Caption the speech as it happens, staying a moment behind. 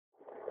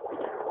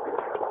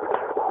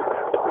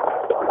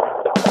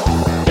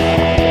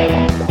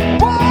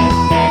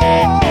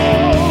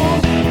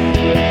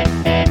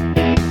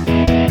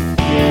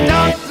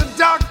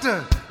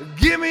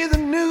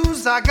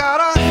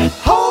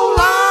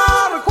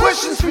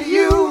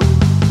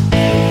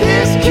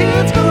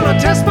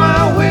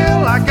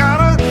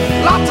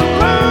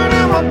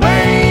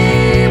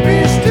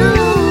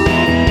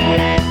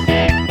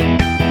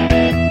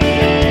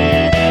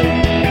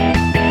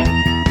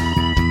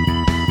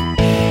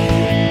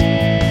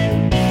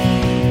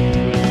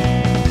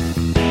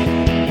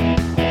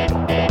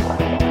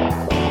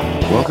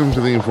Welcome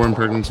to the Informed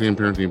Pregnancy and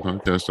Parenting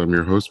Podcast. I'm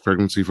your host,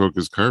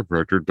 pregnancy-focused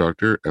chiropractor,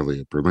 Dr.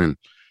 Elliot Berlin.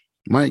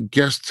 My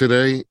guest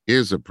today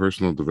is a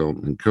personal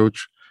development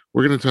coach.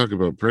 We're going to talk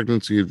about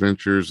pregnancy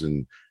adventures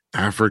in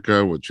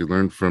Africa, what she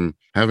learned from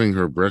having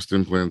her breast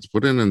implants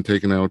put in and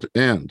taken out,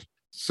 and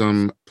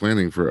some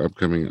planning for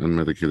upcoming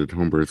unmedicated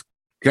home birth.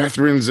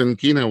 Kathrin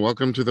Zenkina,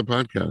 welcome to the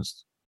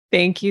podcast.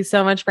 Thank you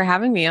so much for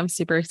having me. I'm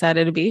super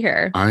excited to be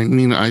here. I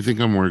mean, I think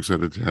I'm more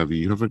excited to have you.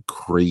 You have a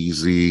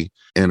crazy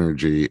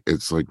energy.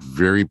 It's like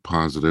very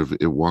positive.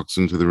 It walks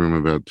into the room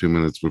about 2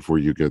 minutes before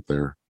you get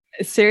there.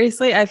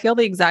 Seriously, I feel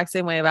the exact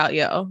same way about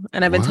you.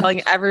 And I've been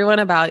telling everyone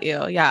about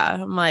you. Yeah.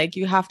 I'm like,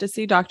 you have to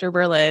see Dr.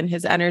 Berlin.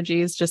 His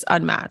energy is just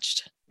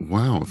unmatched.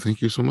 Wow.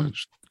 Thank you so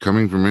much.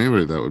 Coming from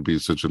anybody, that would be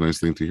such a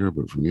nice thing to hear.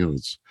 But from you,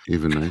 it's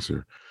even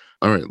nicer.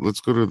 All right, let's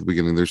go to the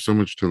beginning. There's so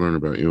much to learn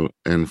about you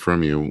and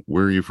from you.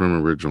 Where are you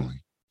from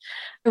originally?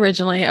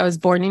 Originally, I was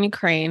born in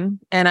Ukraine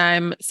and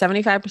I'm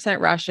 75%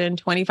 Russian,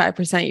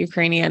 25%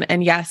 Ukrainian.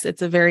 And yes,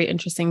 it's a very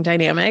interesting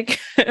dynamic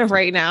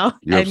right now.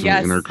 You have and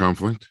some inner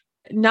conflict?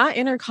 Not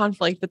inner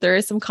conflict, but there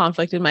is some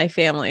conflict in my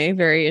family,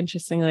 very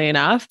interestingly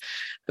enough.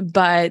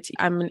 But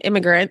I'm an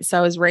immigrant. So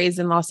I was raised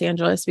in Los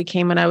Angeles,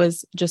 became when I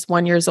was just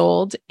 1 year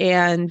old.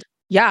 And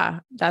yeah,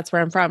 that's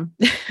where I'm from.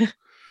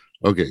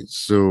 Okay,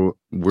 so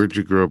where'd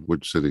you grow up?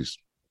 Which cities?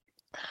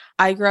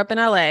 I grew up in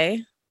LA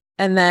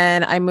and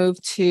then I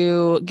moved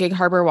to Gig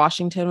Harbor,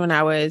 Washington when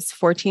I was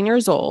 14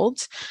 years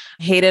old,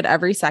 hated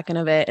every second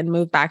of it and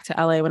moved back to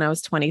LA when I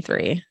was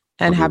 23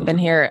 and have been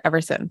here ever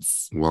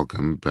since.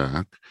 Welcome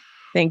back.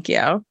 Thank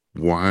you.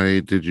 Why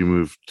did you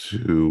move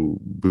to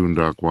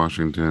Boondock,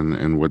 Washington,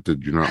 and what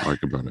did you not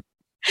like about it?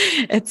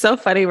 It's so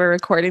funny. We're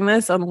recording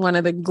this on one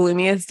of the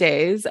gloomiest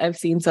days I've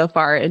seen so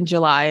far in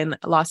July in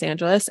Los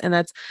Angeles. And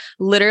that's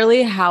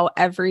literally how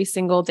every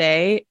single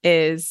day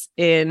is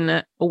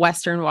in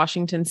Western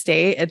Washington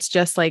state. It's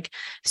just like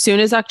soon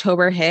as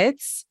October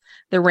hits,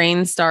 the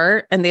rains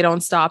start and they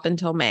don't stop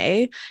until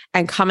May.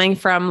 And coming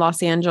from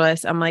Los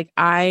Angeles, I'm like,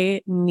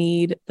 I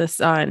need the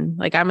sun.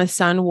 Like I'm a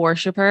sun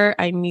worshiper.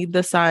 I need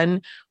the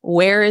sun.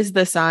 Where is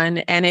the sun?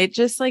 And it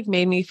just like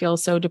made me feel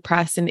so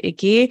depressed and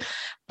icky.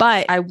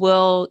 But I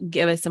will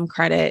give it some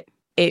credit.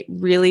 It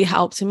really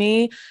helped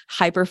me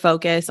hyper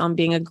focus on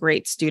being a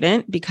great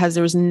student because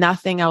there was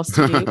nothing else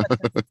to do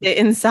but to sit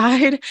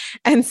inside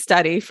and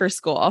study for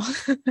school.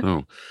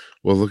 Oh,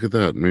 well, look at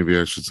that. Maybe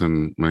I should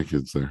send my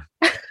kids there.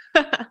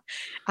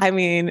 I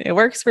mean, it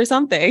works for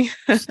something.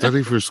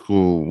 Study for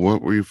school.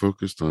 What were you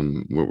focused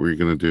on? What were you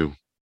going to do?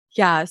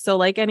 Yeah. So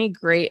like any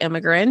great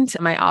immigrant,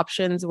 my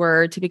options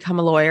were to become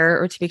a lawyer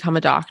or to become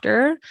a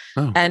doctor.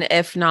 Oh. And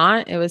if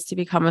not, it was to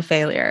become a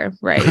failure.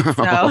 Right.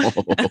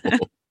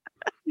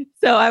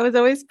 So I was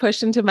always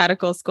pushed into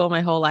medical school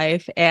my whole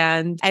life.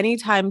 And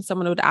anytime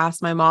someone would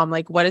ask my mom,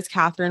 like, what does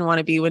Kathrin want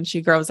to be when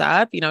she grows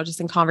up? You know,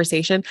 just in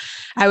conversation,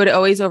 I would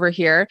always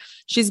overhear,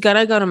 she's going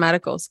to go to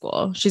medical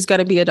school. She's going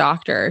to be a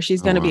doctor.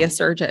 She's going to be a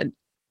surgeon.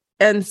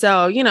 And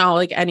so, you know,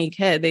 like any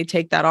kid, they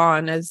take that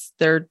on as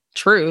their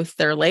truth,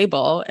 their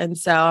label. And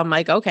so I'm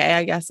like, okay,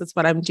 I guess that's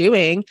what I'm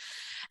doing.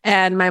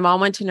 And my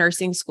mom went to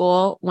nursing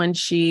school when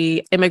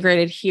she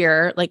immigrated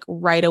here, like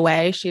right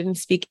away. She didn't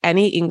speak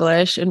any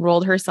English,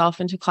 enrolled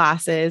herself into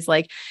classes,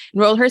 like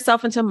enrolled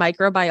herself into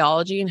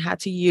microbiology and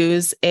had to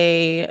use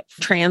a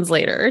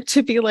translator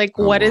to be like,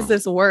 what is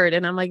this word?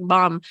 And I'm like,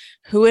 Mom,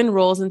 who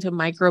enrolls into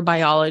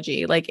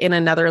microbiology, like in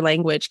another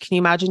language? Can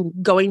you imagine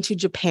going to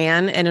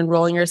Japan and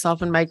enrolling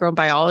yourself in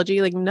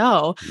microbiology? Like,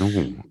 no.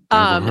 No,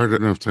 I have a hard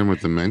enough time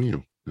with the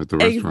menu at the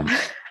restaurant.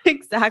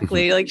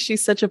 Exactly. Like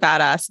she's such a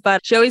badass,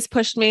 but she always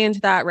pushed me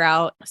into that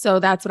route. So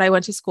that's what I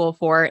went to school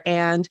for.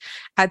 And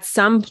at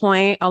some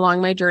point along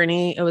my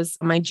journey, it was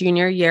my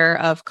junior year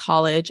of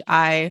college,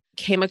 I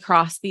came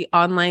across the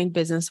online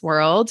business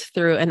world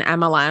through an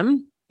MLM,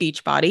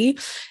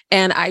 Beachbody.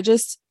 And I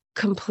just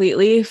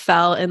completely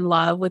fell in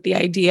love with the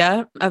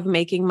idea of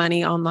making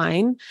money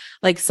online.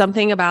 Like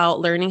something about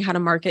learning how to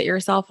market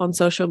yourself on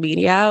social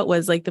media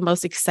was like the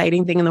most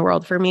exciting thing in the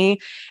world for me.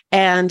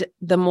 And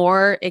the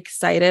more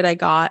excited I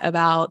got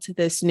about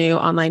this new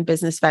online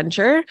business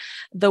venture,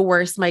 the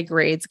worse my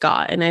grades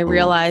got. And I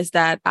realized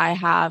that I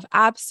have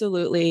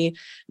absolutely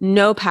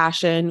no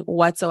passion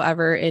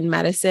whatsoever in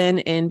medicine,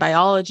 in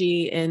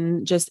biology,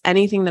 in just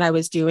anything that I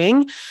was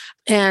doing.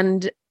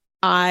 And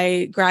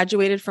I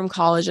graduated from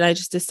college and I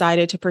just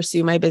decided to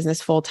pursue my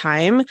business full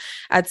time.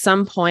 At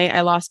some point,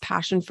 I lost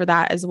passion for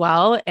that as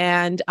well.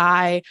 And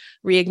I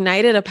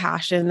reignited a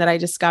passion that I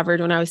discovered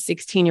when I was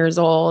 16 years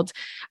old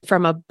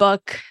from a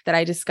book that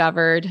I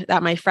discovered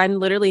that my friend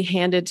literally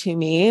handed to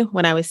me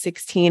when I was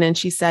 16. And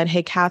she said,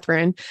 "Hey,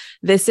 Kathrin,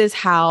 this is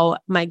how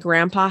my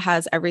grandpa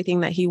has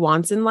everything that he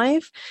wants in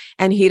life.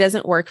 And he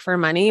doesn't work for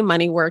money.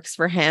 Money works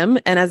for him."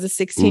 And as a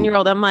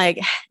 16-year-old, I'm like,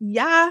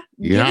 yeah,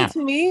 give it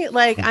to me.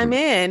 Like I'm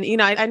in. You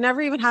know, I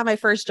never even had my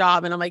first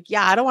job and I'm like,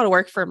 yeah, I don't want to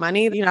work for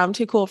money. You know, I'm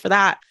too cool for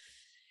that.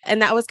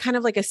 And that was kind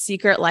of like a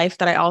secret life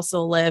that I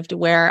also lived,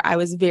 where I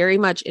was very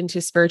much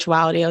into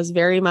spirituality. I was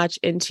very much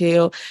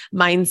into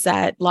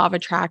mindset, law of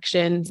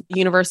attraction,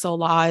 universal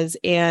laws.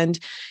 And,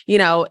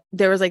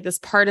 there was like this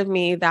part of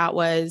me that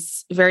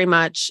was very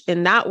much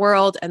in that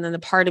world. And then the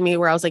part of me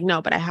where I was like,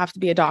 no, but I have to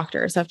be a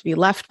doctor. So I have to be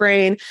left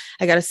brain.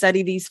 I got to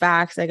study these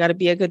facts. I got to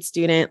be a good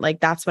student. Like,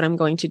 that's what I'm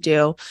going to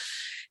do.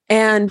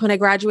 And when I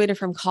graduated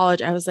from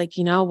college, I was like,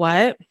 you know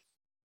what?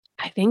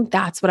 I think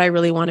that's what I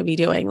really want to be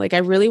doing. Like, I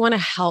really want to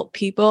help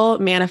people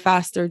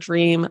manifest their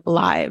dream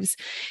lives.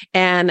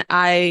 And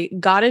I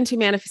got into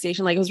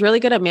manifestation. Like, I was really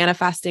good at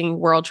manifesting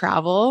world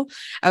travel.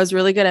 I was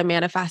really good at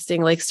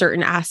manifesting like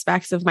certain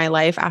aspects of my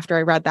life after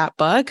I read that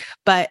book.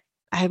 But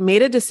I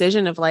made a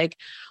decision of like,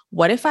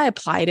 what if I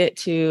applied it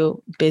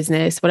to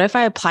business? What if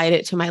I applied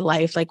it to my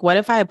life? Like, what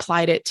if I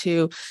applied it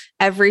to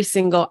every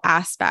single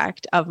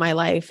aspect of my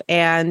life?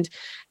 And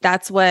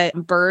that's what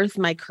birthed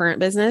my current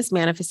business,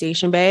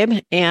 Manifestation Babe.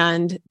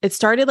 And it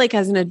started like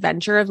as an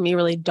adventure of me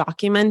really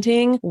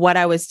documenting what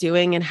I was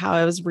doing and how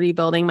I was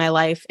rebuilding my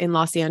life in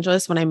Los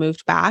Angeles when I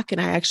moved back.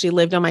 And I actually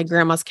lived on my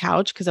grandma's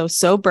couch because I was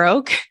so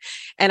broke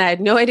and I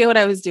had no idea what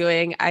I was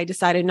doing. I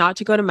decided not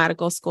to go to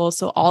medical school.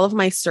 So all of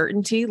my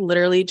certainty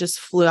literally just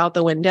flew out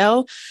the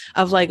window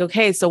of like,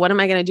 okay, so what am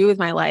I going to do with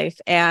my life?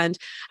 And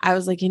I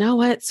was like, you know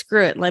what?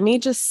 Screw it. Let me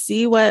just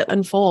see what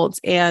unfolds.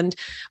 And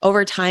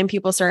over time,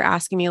 people start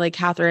asking me like,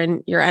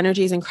 Kathrin, your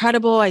energy is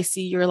incredible. I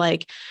see you're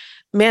like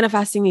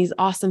manifesting these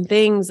awesome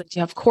things. Like, do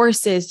you have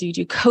courses? Do you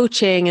do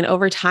coaching? And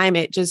over time,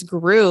 it just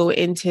grew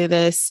into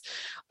this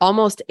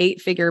almost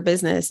 8-figure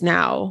business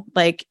now.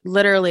 Like,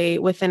 literally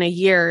within a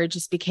year, it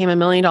just became $1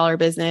 million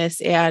business.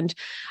 And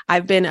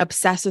I've been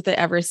obsessed with it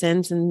ever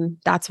since. And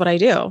that's what I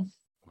do.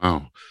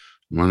 Wow.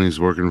 Money's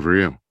working for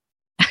you.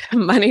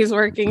 Money's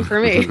working for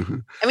me.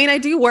 I mean, I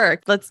do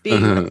work. Let's be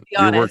honest.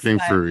 You're working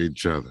for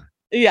each other.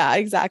 Yeah,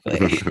 exactly.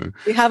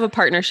 We have a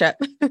partnership.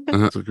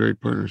 It's a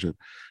great partnership.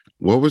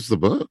 What was the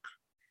book?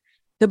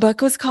 The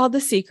book was called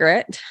The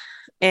Secret.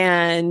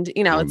 And,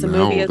 it's a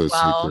movie as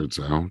well. The Secret's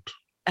out.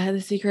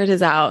 The Secret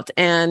is out.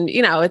 And,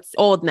 it's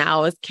old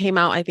now. It came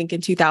out, I think,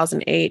 in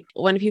 2008.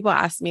 When people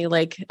ask me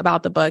like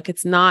about the book,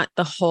 it's not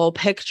the whole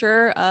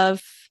picture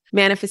of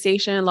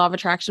manifestation and law of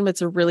attraction, but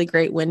it's a really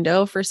great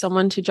window for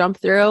someone to jump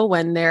through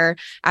when they're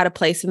at a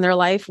place in their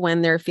life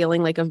when they're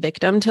feeling like a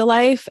victim to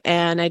life.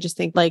 And I just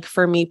think, like,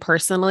 for me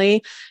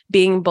personally,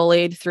 being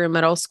bullied through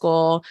middle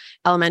school,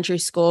 elementary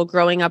school,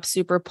 growing up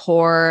super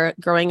poor,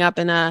 growing up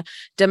in a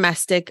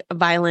domestic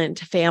violent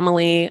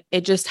family,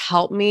 it just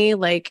helped me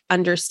like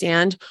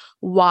understand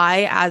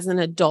why, as an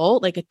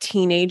adult, like a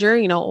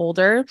teenager,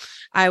 older,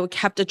 I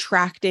kept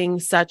attracting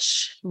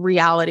such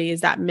realities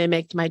that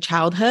mimicked my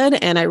childhood.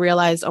 And I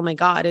realized, oh my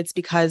God, it's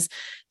because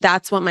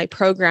that's what my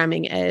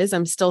programming is.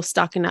 I'm still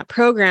stuck in that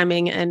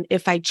programming. And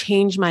if I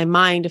change my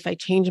mind, if I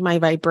change my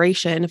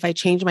vibration, if I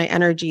change my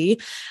energy,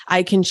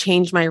 I can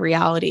change my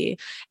reality.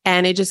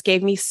 And it just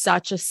gave me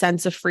such a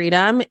sense of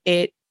freedom.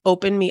 It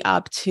opened me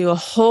up to a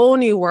whole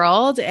new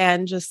world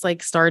and just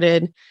like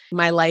started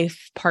my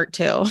life part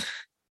 2.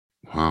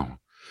 Wow.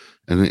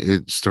 And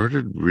it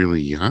started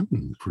really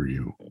young for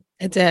you.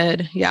 It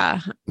did. Yeah.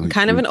 Like,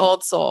 kind of an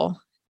old soul.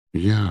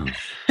 Yeah.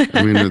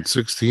 I mean, at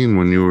 16,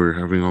 when you were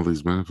having all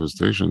these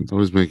manifestations, I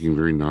was making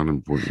very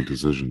non-important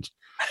decisions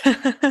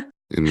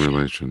in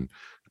relation.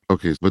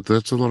 Okay. But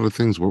that's a lot of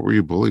things. What were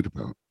you bullied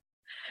about?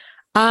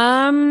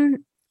 I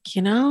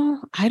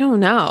don't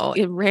know.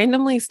 It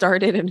randomly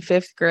started in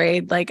 5th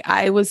grade. Like,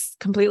 I was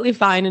completely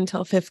fine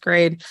until 5th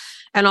grade.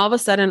 And all of a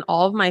sudden,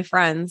 all of my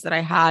friends that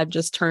I had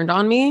just turned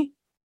on me.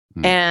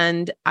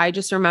 And I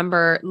just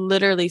remember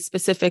literally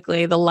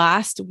specifically the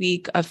last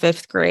week of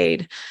 5th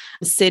grade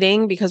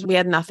sitting because we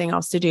had nothing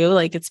else to do.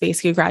 Like, it's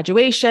basically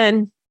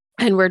graduation.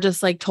 And we're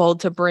just like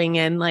told to bring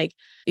in like,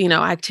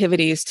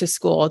 activities to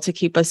school to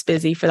keep us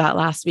busy for that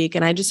last week.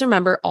 And I just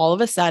remember all of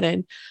a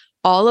sudden,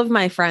 all of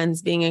my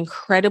friends being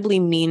incredibly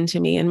mean to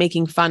me and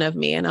making fun of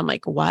me. And I'm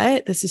like,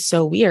 what? This is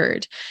so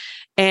weird.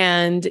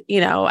 And,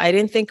 I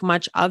didn't think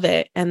much of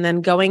it. And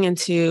then going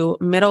into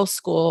middle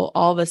school,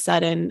 all of a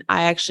sudden,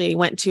 I actually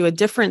went to a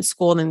different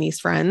school than these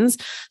friends.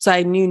 So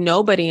I knew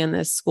nobody in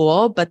this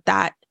school, but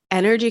that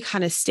energy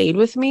kind of stayed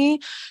with me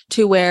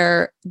to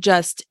where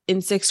just in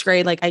 6th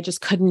grade, like, I just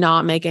could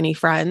not make any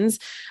friends.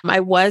 I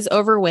was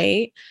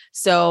overweight.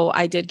 So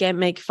I did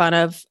make fun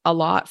of a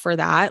lot for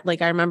that.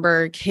 Like, I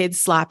remember kids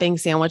slapping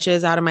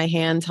sandwiches out of my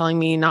hand, telling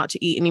me not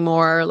to eat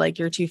anymore. Like,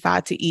 you're too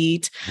fat to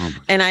eat.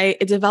 And I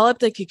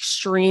developed like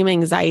extreme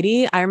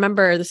anxiety. I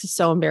remember, this is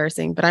so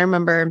embarrassing, but I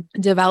remember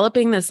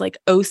developing this like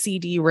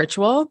OCD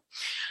ritual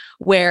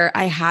where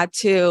I had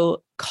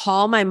to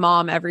call my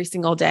mom every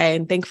single day.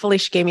 And thankfully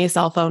she gave me a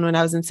cell phone when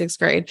I was in 6th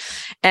grade.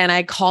 And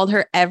I called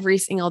her every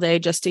single day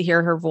just to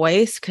hear her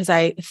voice. Cause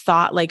I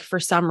thought like for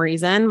some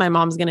reason my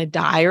mom's going to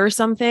die or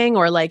something,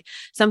 or like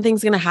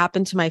something's going to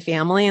happen to my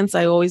family. And so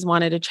I always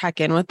wanted to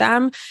check in with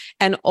them.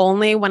 And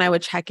only when I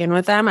would check in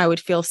with them, I would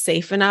feel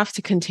safe enough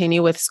to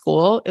continue with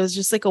school. It was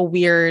just like a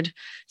weird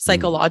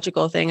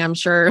psychological thing. I'm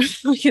sure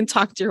we can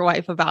talk to your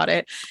wife about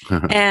it.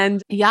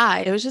 And yeah,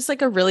 it was just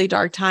like a really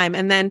dark time.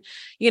 And then,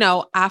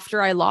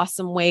 after I lost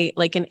some weight,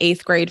 like in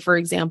 8th grade, for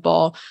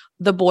example,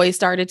 the boys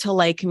started to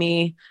like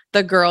me.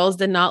 The girls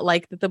did not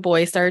like that the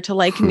boys started to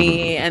like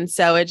me. And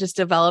so it just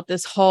developed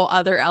this whole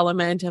other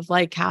element of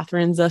like,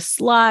 Kathrin's a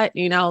slut,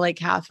 like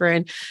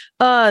Kathrin,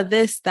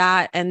 this,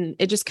 that. And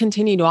it just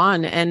continued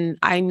on. And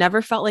I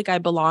never felt like I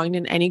belonged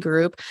in any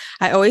group.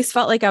 I always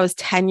felt like I was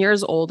 10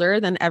 years older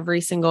than every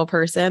single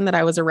person that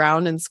I was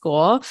around in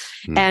school.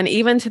 And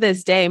even to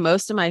this day,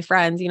 most of my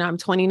friends, I'm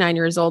 29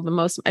 years old, but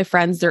most of my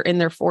friends, they're in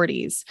their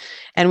 40s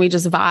and we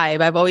just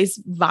vibe. I've always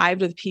vibed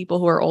with people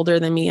who are older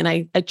than me. And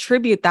I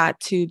attribute that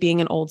to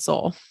being an old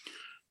soul.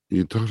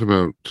 You talked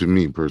about, to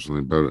me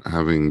personally, about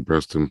having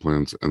breast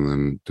implants and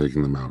then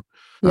taking them out.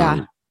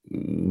 Yeah.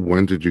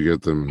 When did you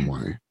get them and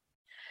why?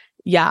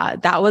 Yeah,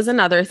 that was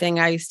another thing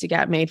I used to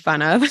get made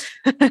fun of.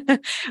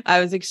 I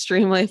was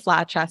extremely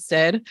flat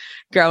chested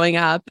growing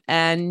up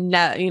and,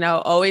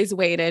 always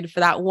waited for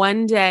that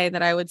one day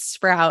that I would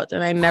sprout,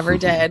 and I never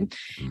did.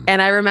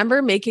 And I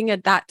remember making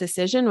that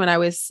decision when I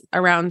was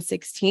around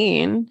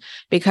 16,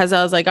 because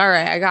I was like, all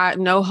right, I got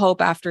no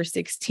hope after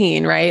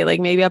 16, right? Like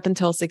maybe up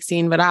until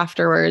 16, but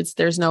afterwards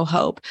there's no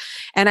hope.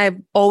 And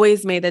I've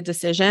always made the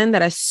decision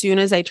that as soon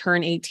as I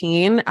turn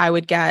 18, I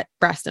would get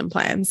breast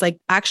implants. Like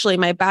actually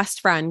my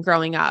best friend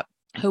growing up,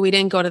 who we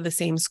didn't go to the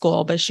same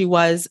school, but she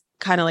was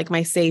kind of like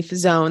my safe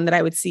zone that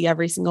I would see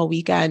every single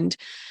weekend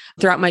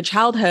throughout my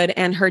childhood.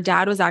 And her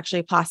dad was actually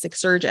a plastic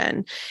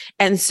surgeon.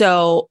 And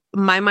so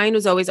my mind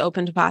was always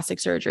open to plastic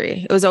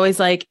surgery. It was always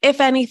like,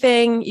 if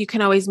anything, you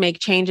can always make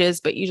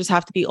changes, but you just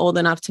have to be old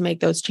enough to make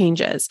those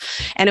changes.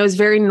 And it was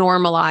very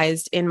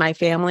normalized in my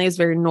family. It's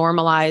very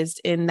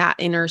normalized in that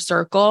inner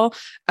circle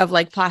of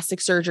like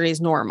plastic surgery is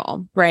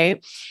normal,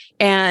 right?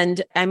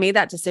 And I made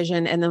that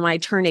decision. And then when I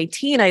turned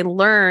 18, I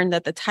learned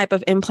that the type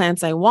of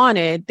implants I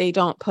wanted, they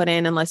don't put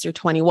in unless you're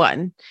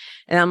 21.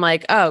 And I'm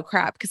like, oh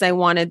crap, because I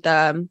wanted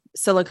the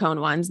silicone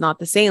ones, not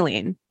the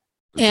saline.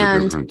 What's the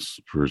difference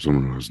for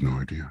someone who has no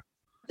idea?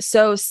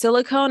 So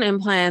silicone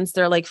implants,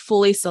 they're like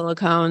fully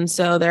silicone.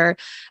 So they're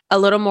a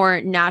little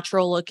more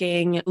natural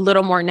looking, a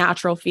little more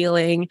natural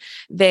feeling.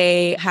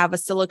 They have a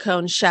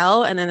silicone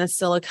shell and then a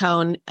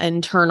silicone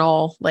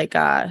internal like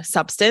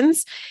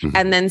substance.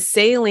 And then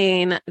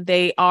saline,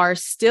 they are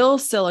still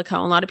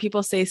silicone. A lot of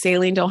people say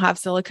saline don't have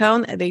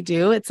silicone. They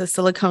do. It's a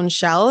silicone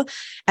shell.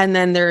 And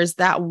then there's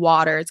that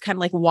water. It's kind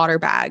of like water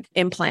bag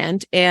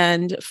implant.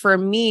 And for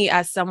me,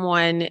 as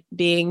someone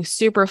being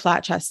super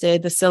flat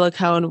chested, the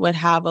silicone would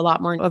have a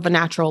lot more of a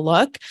natural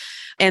look.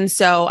 And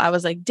so I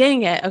was like,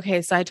 dang it.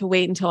 Okay. So I had to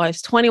wait until I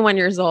was 21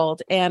 years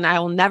old. And I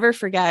will never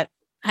forget,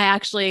 I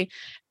actually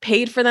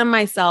paid for them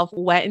myself,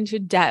 went into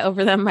debt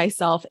over them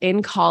myself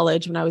in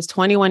college when I was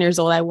 21 years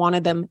old. I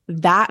wanted them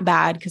that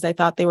bad because I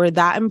thought they were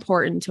that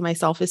important to my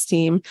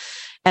self-esteem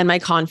and my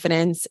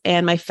confidence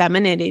and my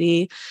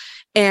femininity.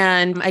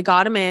 And I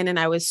got them in and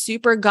I was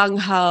super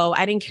gung-ho.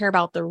 I didn't care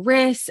about the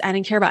risks. I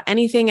didn't care about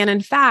anything. And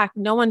in fact,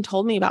 no one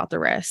told me about the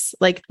risks.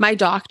 Like my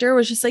doctor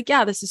was just like,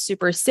 yeah, this is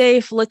super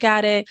safe. Look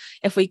at it.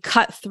 If we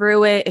cut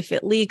through it, if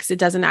it leaks, it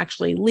doesn't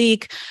actually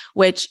leak,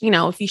 which,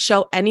 if you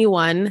show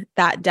anyone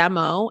that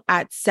demo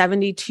at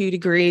 72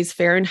 degrees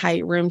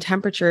Fahrenheit room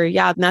temperature,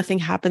 yeah, nothing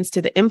happens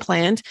to the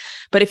implant.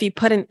 But if you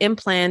put an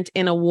implant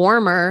in a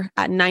warmer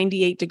at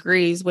 98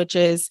 degrees, which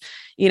is,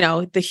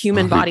 the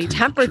human body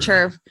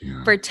temperature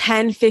for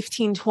 10,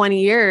 15,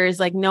 20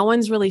 years, like no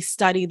one's really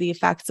studied the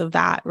effects of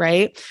that,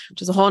 right?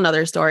 Which is a whole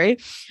nother story.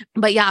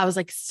 But yeah, I was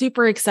like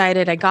super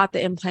excited. I got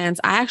the implants.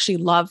 I actually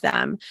love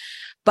them.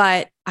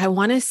 But I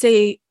want to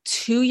say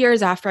 2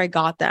 years after I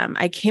got them,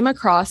 I came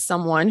across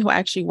someone who I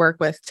actually work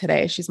with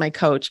today. She's my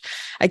coach.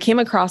 I came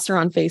across her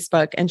on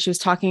Facebook and she was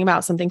talking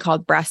about something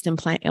called breast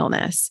implant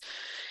illness.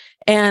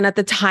 And at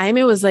the time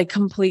it was like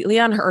completely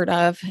unheard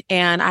of.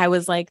 And I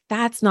was like,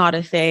 that's not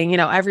a thing.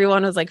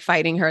 Everyone was like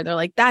fighting her. They're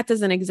like, that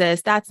doesn't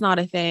exist. That's not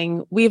a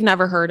thing. We've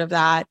never heard of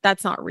that.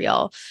 That's not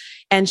real.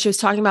 And she was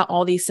talking about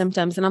all these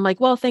symptoms. And I'm like,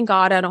 well, thank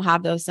God I don't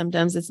have those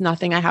symptoms. It's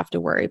nothing I have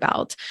to worry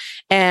about.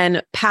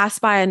 And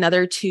passed by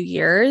another 2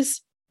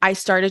 years, I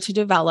started to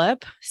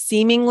develop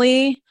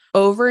seemingly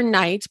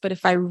overnight. But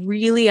if I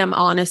really am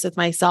honest with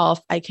myself,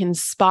 I can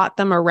spot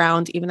them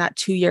around even that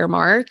 2-year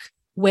mark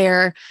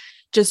where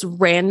just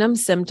random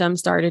symptoms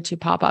started to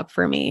pop up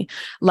for me.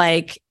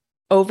 Like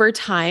over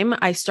time,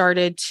 I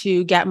started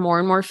to get more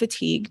and more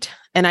fatigued.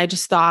 And I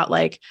just thought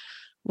like,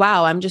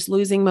 wow, I'm just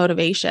losing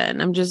motivation.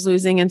 I'm just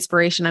losing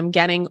inspiration. I'm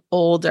getting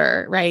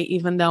older, right?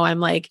 Even though I'm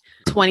like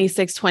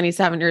 26,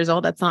 27 years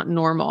old, that's not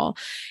normal.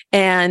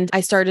 And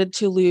I started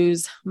to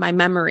lose my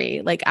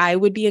memory. Like I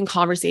would be in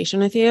conversation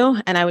with you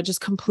and I would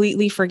just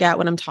completely forget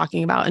what I'm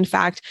talking about. In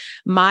fact,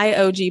 my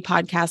OG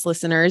podcast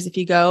listeners, if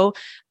you go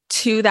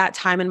to that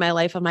time in my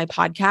life of my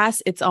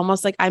podcast, it's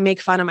almost like I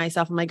make fun of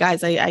myself. I'm like,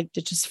 guys, I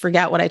just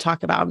forget what I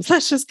talk about.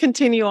 Let's just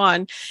continue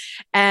on.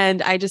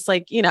 And I just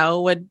like,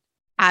 would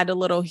add a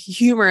little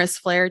humorous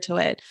flair to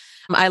it.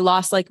 I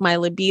lost like my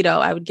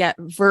libido. I would get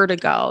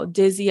vertigo,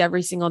 dizzy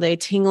every single day,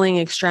 tingling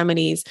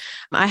extremities.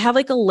 I have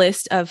like a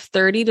list of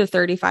 30 to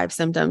 35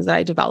 symptoms that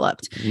I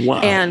developed.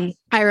 Wow. And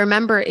I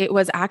remember it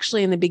was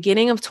actually in the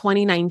beginning of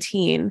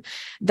 2019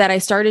 that I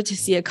started to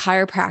see a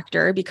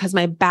chiropractor because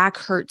my back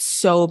hurt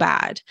so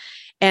bad.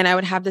 And I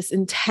would have this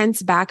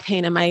intense back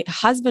pain. And my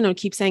husband would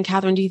keep saying,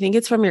 Kathrin, do you think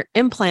it's from your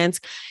implants?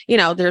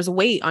 There's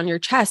weight on your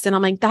chest. And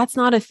I'm like, that's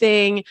not a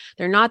thing.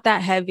 They're not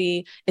that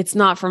heavy. It's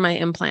not from my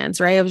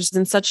implants, right? I was just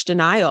in such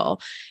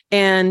denial.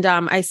 And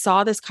I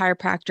saw this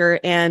chiropractor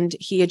and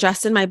he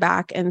adjusted my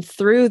back. And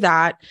through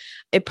that,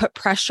 it put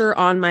pressure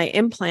on my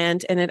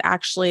implant and it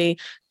actually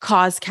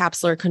caused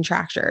capsular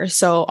contracture.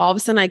 So all of a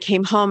sudden I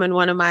came home and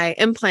one of my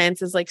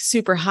implants is like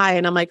super high.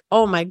 And I'm like,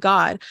 oh my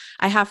God,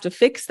 I have to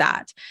fix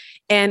that.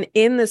 And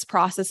in this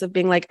process of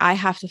being like, I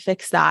have to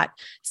fix that,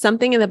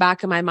 something in the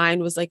back of my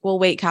mind was like, well,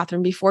 wait,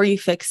 Kathrin, before you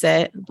fix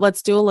it,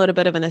 let's do a little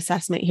bit of an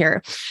assessment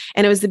here.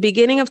 And it was the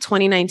beginning of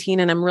 2019.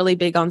 And I'm really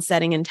big on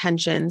setting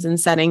intentions and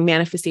setting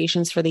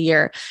manifestations for the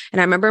year.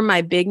 And I remember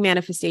my big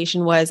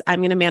manifestation was I'm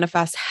going to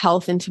manifest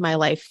health into my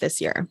life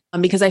this year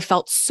because I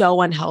felt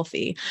so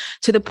unhealthy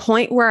to the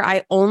point where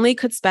I only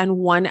could spend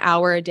 1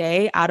 hour a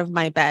day out of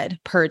my bed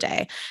per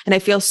day. And I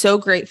feel so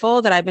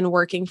grateful that I've been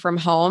working from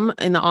home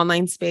in the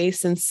online space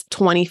since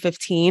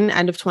 2015,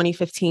 end of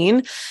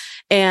 2015,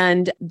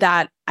 and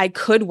that I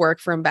could work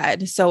from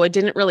bed. So it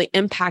didn't really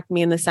impact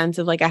me in the sense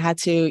of like I had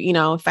to,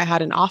 if I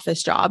had an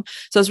office job.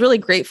 So I was really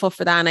grateful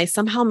for that. And I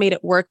somehow made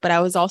it work. But I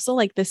was also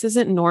like, this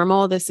isn't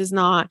normal. This is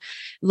not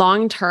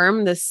long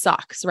term. This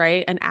sucks,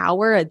 right? An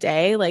hour a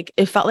day. Like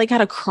it felt like I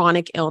had a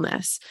chronic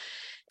illness.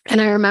 And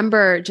I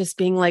remember just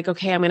being like,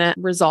 okay, I'm going to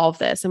resolve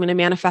this. I'm going to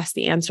manifest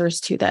the answers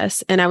to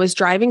this. And I was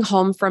driving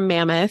home from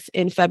Mammoth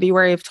in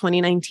February of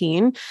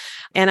 2019.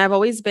 And I've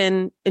always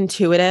been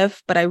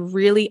intuitive, but I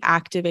really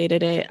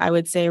activated it, I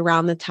would say,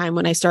 around the time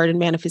when I started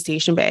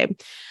Manifestation Babe.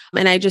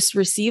 And I just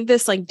received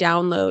this like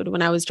download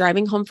when I was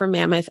driving home from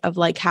Mammoth of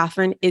like,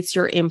 Kathrin, it's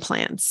your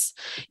implants.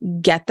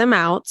 Get them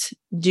out,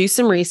 do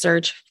some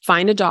research,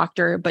 find a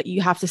doctor, but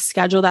you have to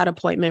schedule that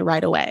appointment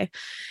right away.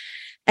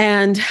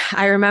 And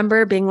I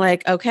remember being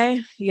like,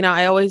 okay,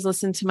 I always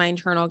listen to my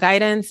internal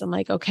guidance. I'm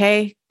like,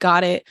 okay,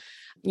 got it.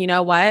 You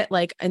know what?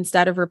 Like,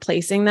 instead of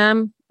replacing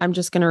them, I'm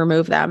just going to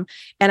remove them.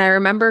 And I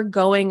remember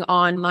going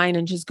online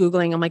and just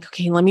Googling, I'm like,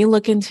 okay, let me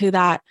look into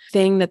that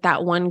thing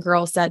that one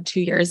girl said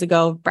 2 years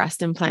ago,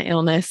 breast implant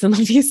illness. And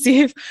let me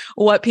see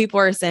what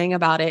people are saying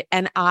about it.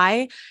 And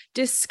I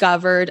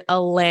discovered a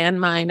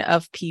landmine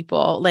of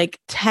people, like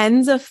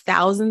tens of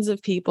thousands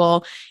of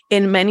people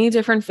in many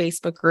different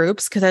Facebook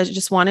groups. Cause I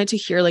just wanted to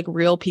hear like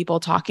real people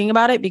talking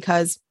about it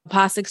because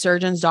plastic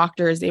surgeons,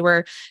 doctors, they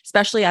were,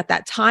 especially at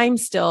that time,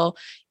 still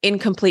in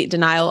complete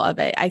denial of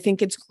it. I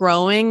think it's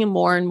growing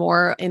more and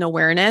more in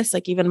awareness.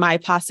 Like even my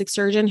plastic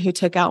surgeon who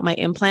took out my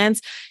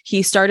implants,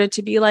 he started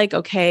to be like,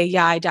 okay,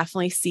 yeah, I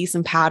definitely see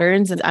some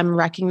patterns and I'm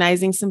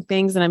recognizing some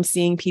things and I'm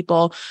seeing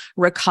people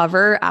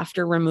recover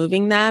after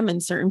removing them.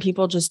 And certain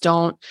people just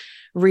don't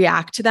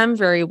react to them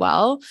very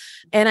well.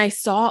 And I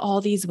saw all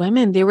these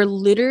women, they were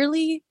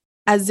literally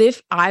as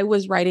if I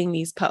was writing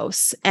these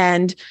posts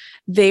and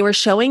they were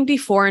showing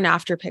before and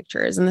after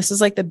pictures. And this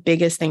is like the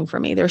biggest thing for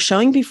me. They're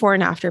showing before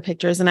and after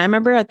pictures. And I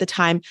remember at the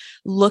time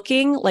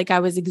looking like I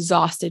was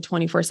exhausted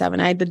 24/7.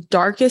 I had the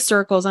darkest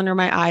circles under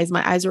my eyes.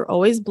 My eyes were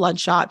always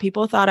bloodshot.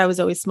 People thought I was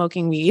always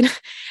smoking weed.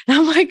 And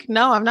I'm like,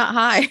 no, I'm not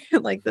high.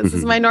 Like, this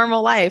is my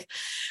normal life.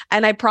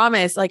 And I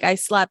promise, like, I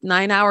slept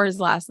 9 hours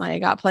last night. I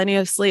got plenty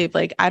of sleep.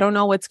 Like, I don't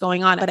know what's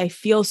going on, but I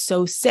feel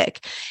so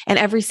sick. And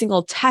every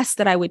single test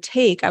that I would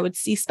take, I would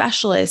see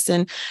specialists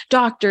and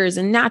doctors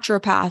and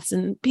naturopaths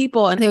and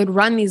people, and they would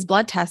run these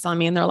blood tests on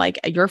me. And they're like,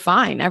 you're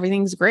fine.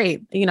 Everything's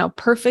great.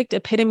 Perfect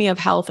epitome of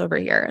health over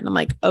here. And I'm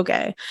like,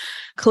 okay,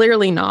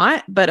 clearly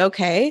not, but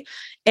okay.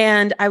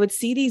 And I would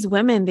see these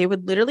women, they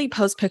would literally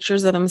post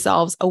pictures of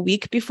themselves a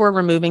week before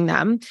removing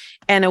them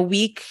and a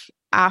week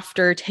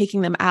after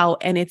taking them out.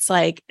 And it's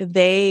like,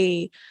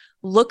 they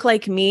look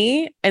like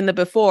me in the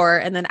before,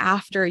 and then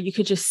after you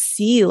could just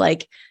see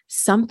like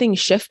something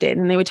shifted.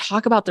 And they would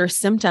talk about their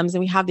symptoms, and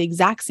we have the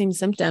exact same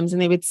symptoms.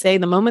 And they would say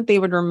the moment they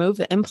would remove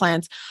the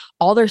implants,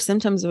 all their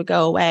symptoms would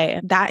go away.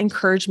 That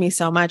encouraged me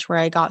so much, where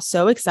I got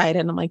so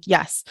excited. I'm like,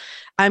 yes,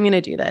 I'm going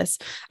to do this.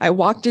 I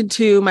walked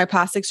into my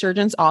plastic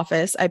surgeon's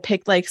office. I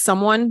picked like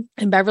someone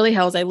in Beverly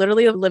Hills. I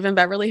literally live in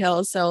Beverly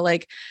Hills. So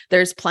like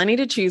there's plenty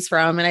to choose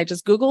from. And I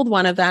just Googled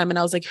one of them and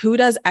I was like, who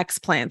does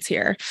explants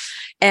here?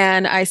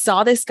 And I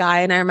saw this guy,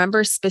 and I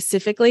remember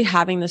specifically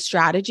having the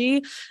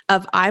strategy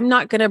of, I'm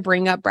not going to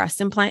bring up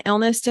breast implant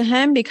illness to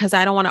him because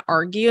I don't want to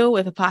argue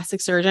with a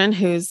plastic surgeon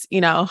who's,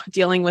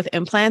 dealing with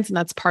implants and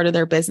that's part of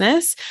their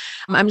business.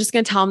 I'm just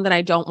going to tell him that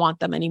I don't want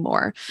them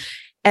anymore.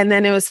 And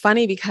then it was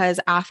funny because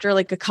after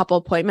like a couple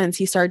appointments,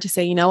 he started to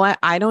say, you know what?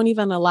 I don't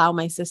even allow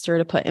my sister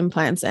to put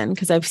implants in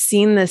because I've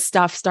seen this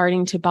stuff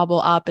starting to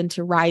bubble up and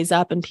to rise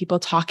up and people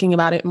talking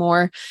about it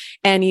more.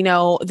 And,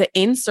 the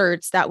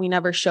inserts that we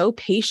never show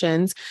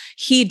patients,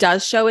 he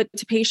does show it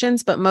to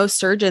patients, but most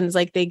surgeons,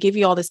 like they give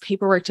you all this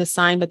paperwork to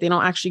sign, but they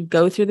don't actually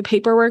go through the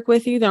paperwork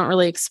with you. They don't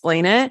really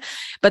explain it.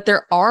 But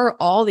there are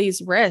all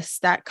these risks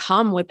that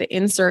come with the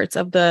inserts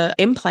of the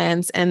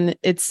implants. And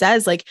it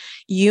says like,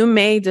 you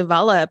may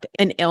develop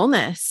an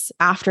illness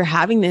after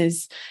having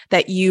this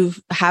that you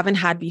haven't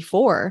had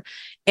before.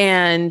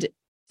 And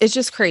it's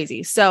just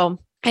crazy. So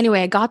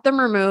anyway, I got them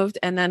removed,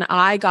 and then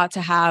I got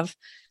to have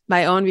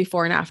my own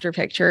before and after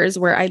pictures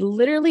where I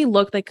literally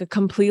looked like a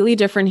completely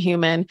different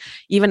human,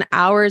 even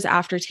hours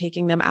after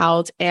taking them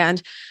out.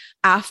 And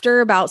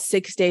after about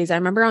 6 days, I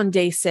remember on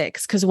day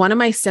 6, because one of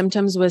my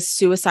symptoms was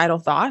suicidal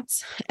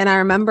thoughts. And I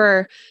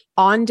remember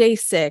on day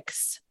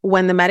 6,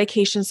 when the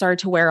medication started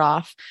to wear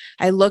off,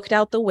 I looked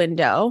out the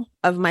window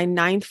of my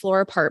 9th floor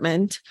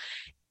apartment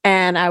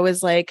and I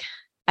was like,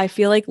 I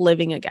feel like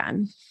living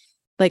again.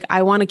 Like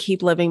I want to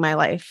keep living my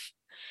life.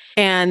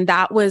 And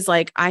that was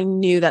like, I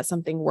knew that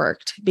something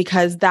worked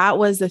because that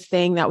was the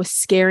thing that was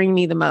scaring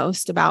me the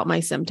most about my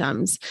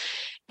symptoms.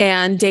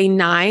 And day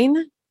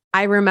 9,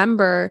 I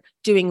remember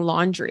doing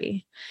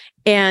laundry.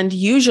 And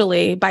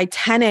usually by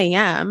 10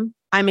 a.m.,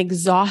 I'm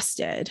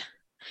exhausted.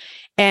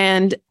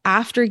 And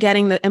after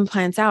getting the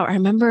implants out, I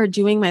remember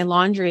doing my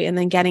laundry and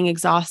then getting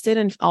exhausted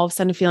and all of a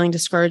sudden feeling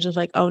discouraged of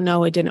like, oh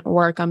no, it didn't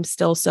work. I'm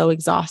still so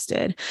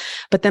exhausted.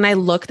 But then I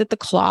looked at the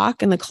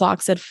clock and the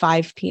clock said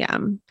 5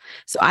 p.m.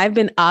 So I've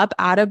been up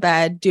out of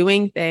bed,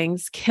 doing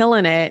things,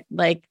 killing it,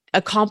 like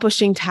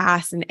accomplishing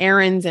tasks and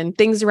errands and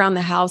things around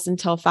the house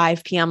until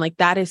 5 p.m. Like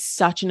that is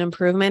such an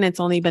improvement. It's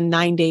only been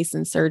 9 days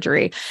since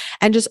surgery.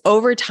 And just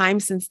over time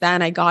since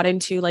then, I got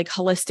into like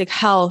holistic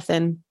health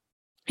and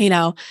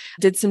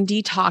did some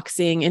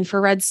detoxing,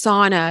 infrared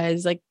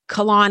saunas, like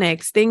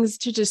colonics, things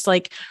to just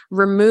like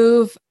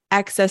remove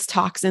excess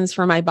toxins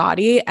from my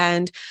body.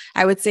 And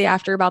I would say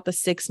after about the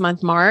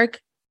 6-month mark,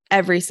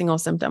 every single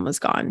symptom was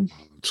gone.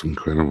 It's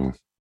incredible.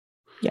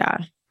 Yeah.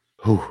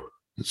 Oh,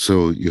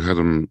 so you had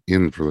them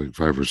in for like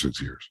 5 or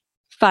 6 years?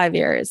 5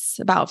 years,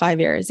 about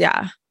 5 years.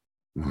 Yeah.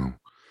 Wow.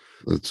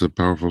 That's a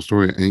powerful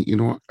story.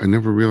 And I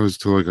never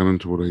realized till I got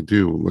into what I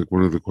do. Like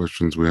one of the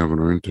questions we have in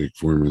our intake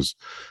form is,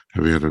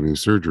 have you had any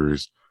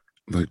surgeries?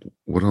 Like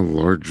what a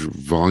large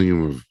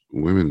volume of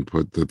women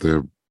put that they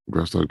have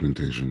breast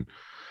augmentation.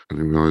 I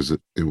didn't realize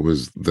that it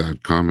was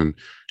that common.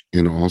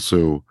 And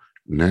also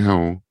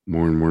now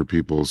more and more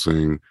people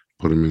saying,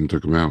 put them in,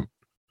 took them out.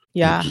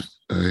 Yeah.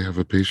 I have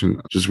a patient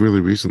just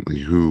really recently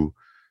who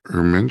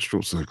her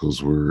menstrual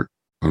cycles were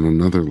on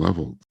another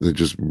level. They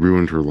just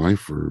ruined her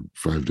life for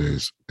 5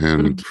 days.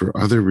 And for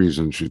other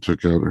reasons, she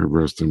took out her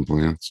breast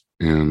implants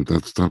and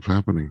that stopped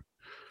happening.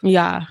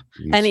 Yeah.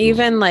 And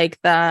even like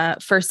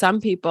for some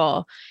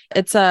people,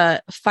 it's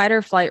a fight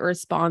or flight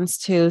response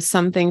to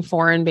something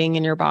foreign being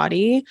in your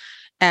body.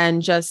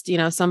 And just,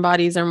 some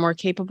bodies are more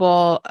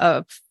capable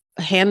of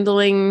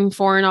handling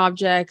foreign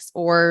objects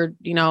or,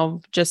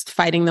 just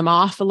fighting them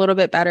off a little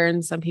bit better,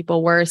 and some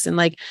people worse. And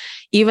like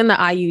even the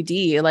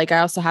IUD, like I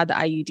also had the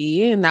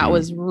IUD and that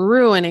was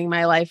ruining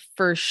my life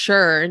for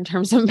sure in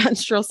terms of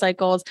menstrual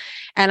cycles.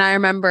 And I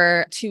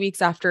remember 2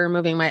 weeks after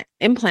removing my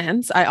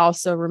implants, I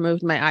also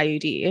removed my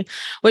IUD,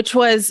 which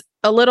was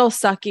a little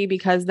sucky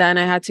because then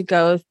I had to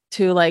go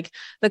to like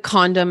the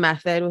condom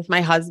method with my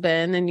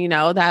husband. And,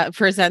 that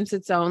presents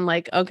its own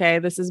like, okay,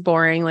 this is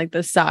boring. Like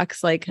this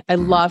sucks. Like I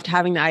loved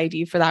having the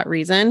IUD for that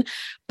reason.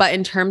 But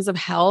in terms of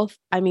health,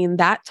 I mean,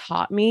 that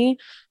taught me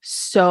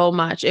so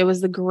much. It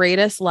was the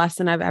greatest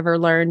lesson I've ever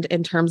learned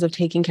in terms of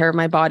taking care of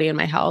my body and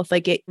my health.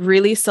 Like it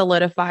really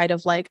solidified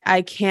of like,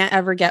 I can't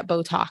ever get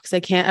Botox.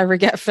 I can't ever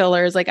get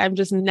fillers. Like I'm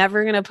just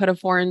never going to put a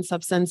foreign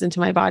substance into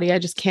my body. I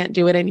just can't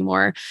do it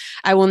anymore.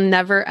 I will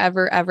never,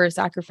 ever, ever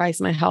sacrifice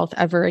my health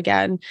ever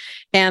again.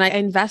 And I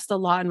invest a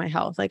lot in my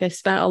health. Like I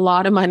spent a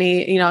lot of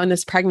money, in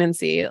this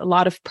pregnancy, a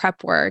lot of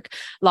prep work,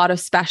 a lot of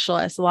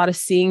specialists, a lot of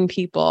seeing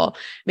people,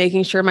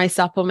 making sure my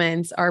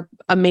supplements are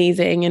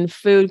amazing and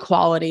food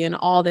quality and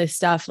all this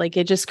stuff. Like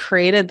it just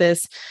created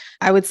this,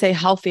 I would say,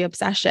 healthy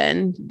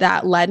obsession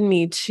that led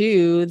me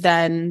to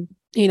then,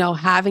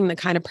 having the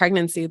kind of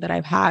pregnancy that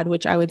I've had,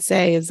 which I would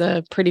say is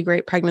a pretty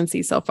great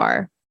pregnancy so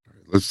far.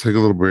 Let's take a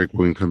little break.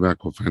 When we come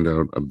back, we'll find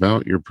out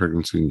about your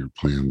pregnancy and your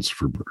plans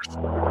for birth.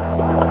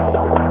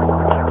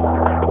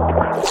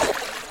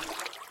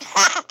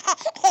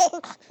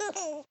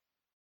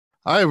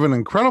 I have an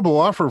incredible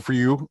offer for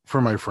you for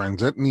my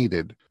friends at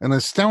Needed. An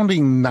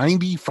astounding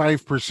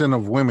 95%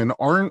 of women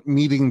aren't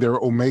meeting their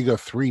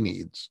omega-3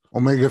 needs.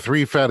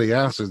 Omega-3 fatty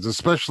acids,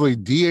 especially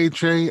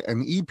DHA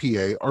and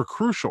EPA, are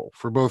crucial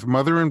for both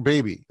mother and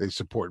baby. They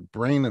support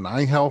brain and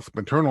eye health,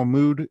 maternal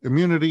mood,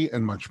 immunity,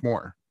 and much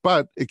more.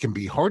 But it can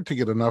be hard to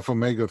get enough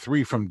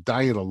omega-3 from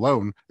diet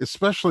alone,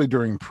 especially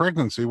during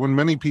pregnancy when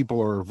many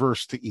people are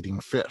averse to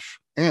eating fish.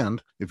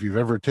 And if you've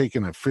ever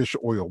taken a fish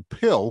oil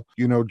pill,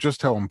 you know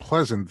just how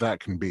unpleasant that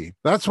can be.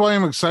 That's why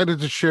I'm excited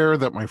to share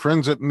that my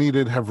friends at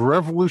Needed have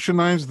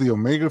revolutionized the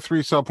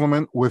omega-3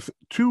 supplement with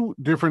 2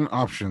 different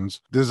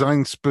options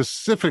designed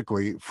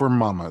specifically for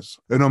mamas.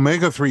 An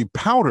omega-3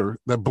 powder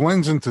that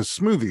blends into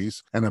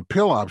smoothies and a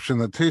pill option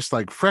that tastes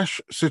like fresh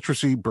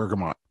citrusy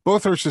bergamot.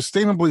 Both are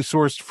sustainably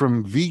sourced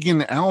from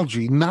vegan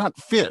algae, not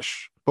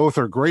fish. Both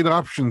are great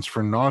options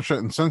for nausea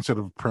and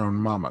sensitive-prone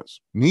mamas.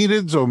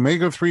 Needed's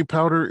omega-3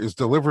 powder is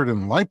delivered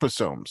in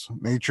liposomes,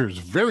 nature's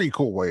very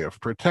cool way of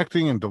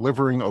protecting and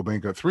delivering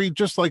omega-3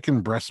 just like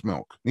in breast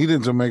milk.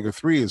 Needed's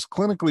omega-3 is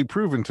clinically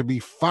proven to be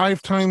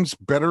 5 times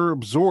better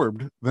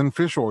absorbed than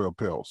fish oil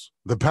pills.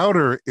 The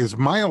powder is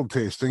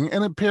mild-tasting,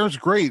 and it pairs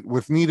great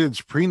with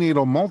Needed's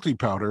prenatal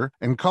multi-powder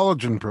and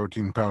collagen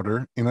protein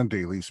powder in a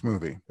daily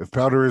smoothie. If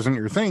powder isn't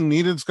your thing,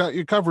 Needed's got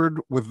you covered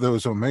with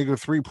those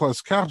omega-3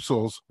 plus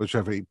capsules, which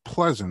have a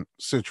pleasant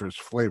citrus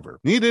flavor.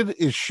 Needed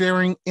is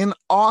sharing an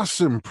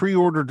awesome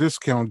pre-order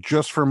discount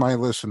just for my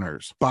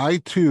listeners. Buy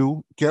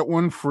 2, get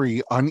 1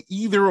 free on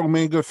either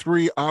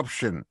omega-3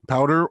 option,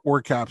 powder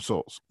or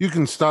capsules. You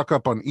can stock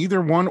up on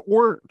either one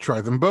or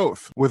try them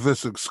both. With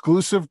this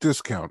exclusive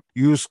discount,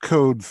 use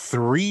code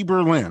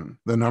 3Berlin,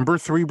 the number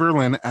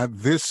 3Berlin at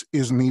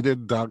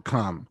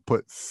thisisneeded.com.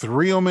 Put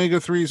 3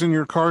 omega-3s in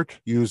your cart,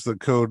 use the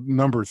code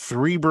number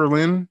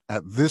 3Berlin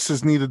at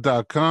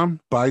thisisneeded.com.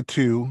 Buy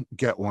 2,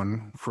 get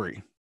 1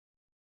 free.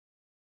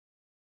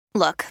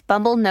 Look,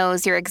 Bumble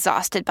knows you're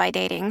exhausted by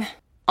dating.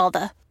 All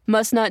the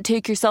must not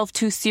take yourself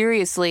too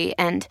seriously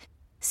and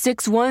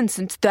 6'1"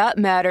 since that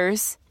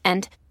matters.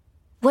 And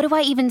what do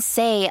I even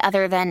say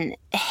other than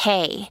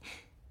hey?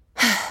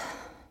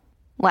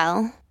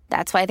 Well,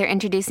 that's why they're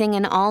introducing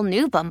an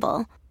all-new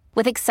Bumble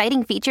with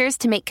exciting features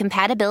to make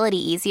compatibility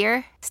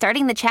easier,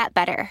 starting the chat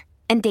better,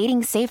 and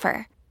dating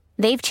safer.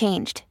 They've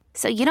changed,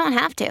 so you don't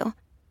have to.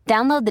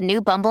 Download the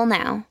new Bumble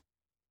now.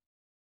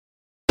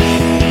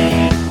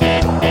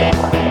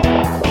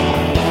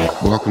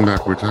 Welcome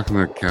back. We're talking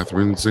about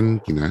Kathrin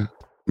Zenkina,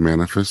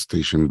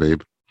 manifestation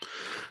babe.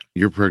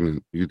 You're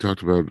pregnant. You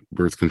talked about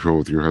birth control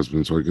with your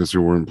husband, so I guess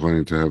you weren't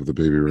planning to have the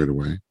baby right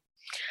away.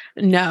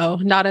 No,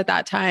 not at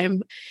that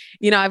time.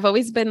 I've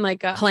always been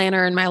like a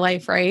planner in my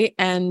life, right?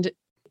 And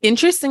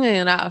interestingly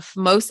enough,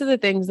 most of the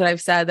things that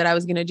I've said that I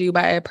was going to do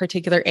by a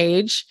particular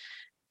age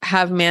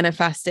have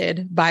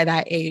manifested by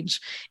that age.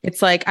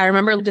 It's like, I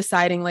remember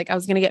deciding like I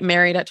was going to get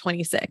married at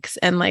 26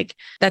 and like,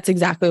 that's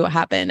exactly what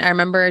happened. I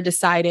remember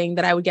deciding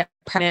that I would get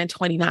pregnant at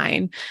 29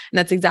 and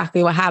that's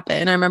exactly what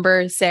happened. I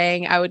remember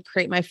saying I would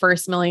create my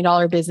first $1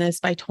 million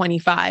business by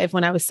 25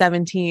 when I was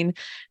 17.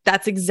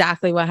 That's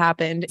exactly what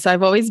happened. So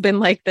I've always been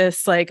like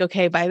this, like,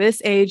 okay, by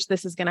this age,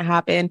 this is going to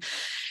happen.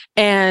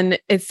 And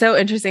it's so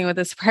interesting with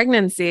this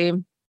pregnancy.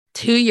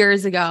 2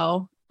 years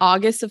ago,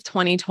 August of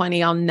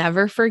 2020, I'll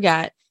never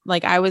forget.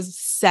 Like I was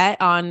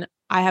set on,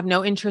 I have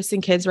no interest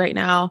in kids right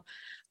now.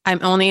 I'm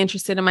only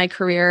interested in my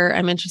career.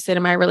 I'm interested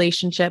in my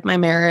relationship, my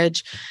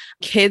marriage.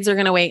 Kids are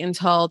going to wait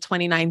until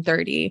 29,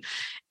 30.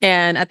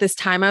 And at this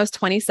time I was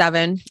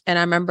 27. And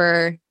I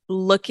remember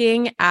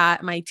looking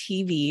at my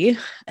TV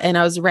and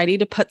I was ready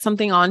to put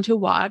something on to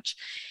watch.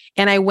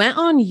 And I went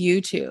on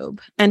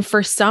YouTube and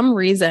for some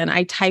reason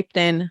I typed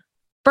in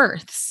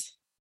births.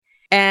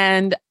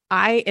 And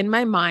in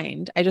my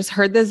mind, I just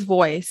heard this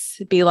voice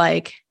be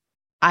like,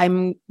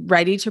 I'm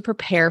ready to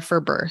prepare for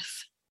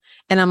birth.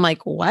 And I'm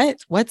like,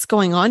 what's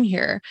going on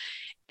here?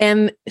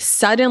 And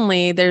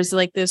suddenly there's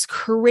like this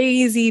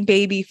crazy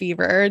baby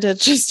fever that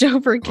just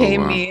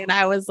overcame me. And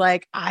I was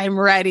like, I'm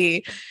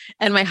ready.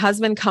 And my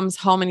husband comes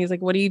home and he's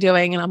like, what are you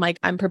doing? And I'm like,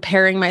 I'm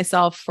preparing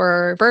myself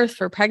for birth,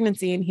 for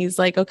pregnancy. And he's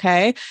like,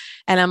 okay.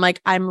 And I'm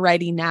like, I'm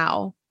ready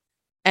now.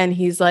 And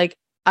he's like,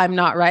 I'm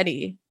not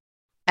ready.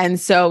 And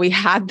so we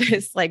had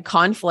this like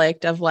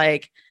conflict of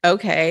like,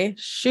 okay,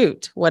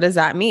 shoot, what does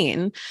that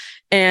mean?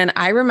 And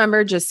I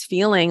remember just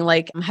feeling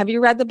like, have you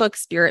read the book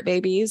Spirit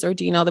Babies or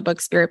do you know the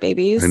book Spirit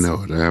Babies? I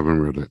know it. I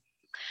haven't read it.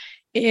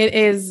 It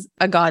is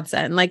a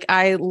godsend. Like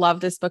I love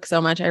this book so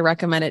much. I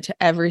recommend it to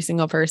every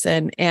single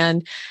person.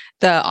 And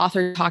The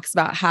author talks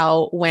about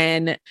how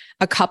when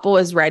a couple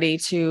is ready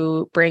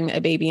to bring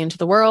a baby into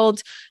the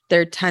world,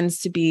 there tends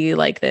to be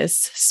like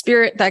this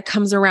spirit that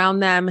comes around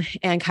them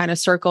and kind of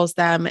circles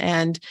them.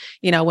 And,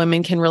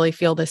 women can really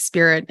feel the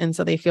spirit. And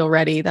so they feel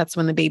ready. That's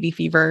when the baby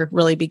fever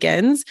really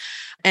begins.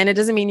 And it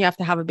doesn't mean you have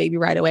to have a baby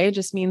right away. It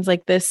just means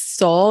like this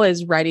soul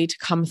is ready to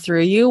come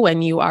through you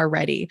when you are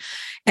ready.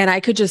 And I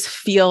could just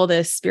feel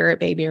this spirit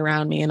baby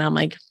around me. And I'm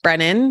like,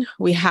 Brennan,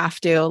 we have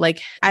to,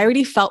 like, I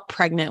already felt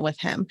pregnant with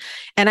him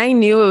and I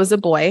knew it was a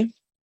boy.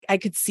 I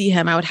could see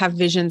him. I would have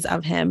visions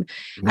of him.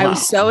 Wow. I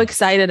was so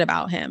excited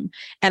about him.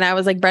 And I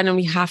was like, Brendan,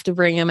 we have to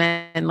bring him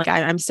in. Like,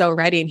 I'm so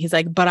ready. And he's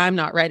like, but I'm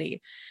not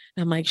ready.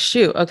 And I'm like,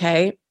 shoot.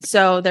 Okay.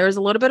 So there was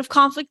a little bit of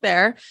conflict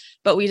there,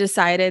 but we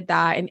decided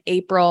that in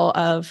April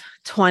of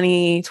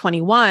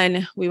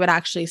 2021, we would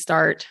actually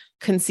start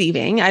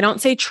conceiving. I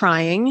don't say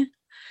trying,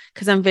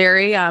 because I'm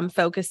very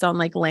focused on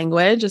like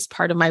language as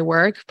part of my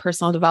work,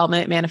 personal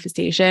development,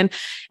 manifestation.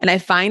 And I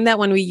find that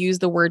when we use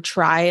the word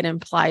try, it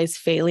implies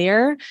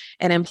failure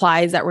and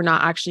implies that we're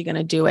not actually going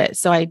to do it.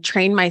 So I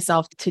train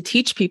myself to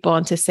teach people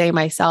and to say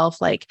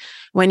myself, like,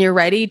 when you're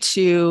ready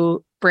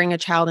to bring a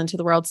child into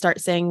the world, start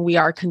saying we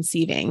are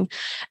conceiving.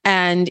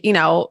 And,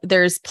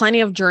 there's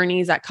plenty of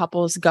journeys that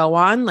couples go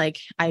on, like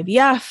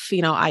IVF,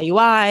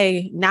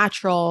 IUI,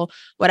 natural,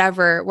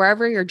 whatever,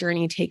 wherever your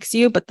journey takes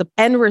you. But the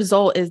end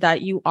result is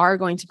that you are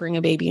going to bring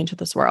a baby into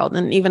this world,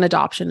 and even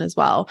adoption as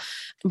well.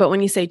 But when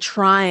you say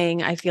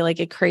trying, I feel like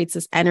it creates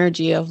this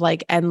energy of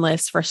like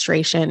endless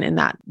frustration in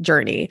that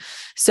journey.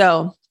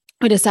 So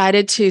we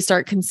decided to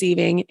start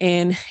conceiving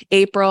in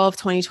April of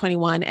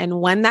 2021.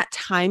 And when that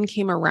time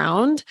came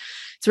around,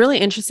 it's really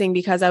interesting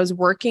because I was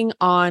working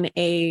on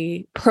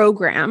a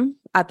program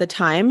at the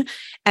time,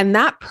 and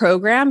that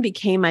program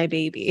became my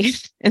baby.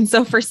 And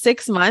so for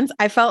 6 months,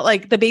 I felt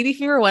like the baby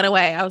fever went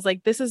away. I was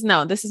like, this is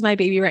my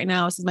baby right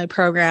now. This is my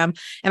program.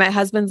 And my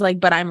husband's like,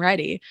 but I'm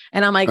ready.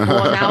 And I'm like,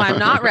 well, now I'm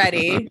not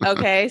ready.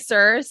 Okay,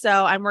 sir.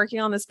 So I'm working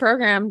on this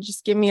program.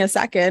 Just give me a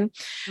second.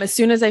 As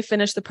soon as I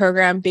finished the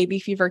program, baby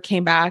fever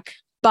came back.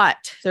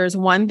 But there's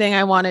one thing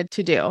I wanted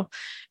to do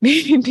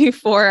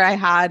before I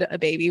had a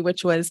baby,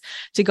 which was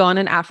to go on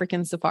an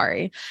African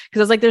safari. Because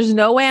I was like, there's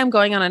no way I'm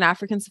going on an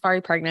African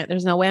safari pregnant.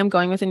 There's no way I'm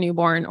going with a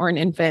newborn or an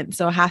infant.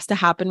 So it has to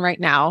happen right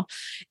now.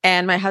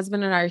 And my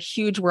husband and I are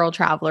huge world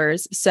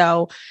travelers.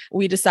 So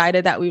we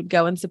decided that we would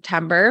go in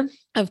September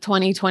of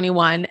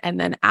 2021. And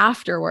then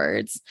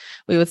afterwards,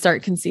 we would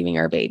start conceiving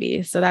our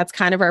baby. So that's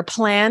kind of our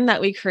plan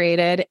that we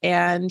created.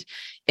 And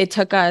it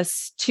took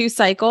us 2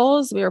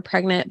 cycles. We were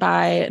pregnant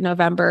by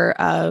November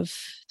of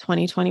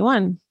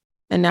 2021.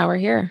 And now we're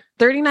here.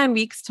 39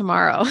 weeks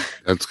tomorrow.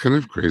 That's kind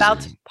of crazy.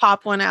 About to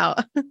pop one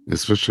out.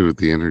 Especially with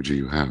the energy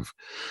you have.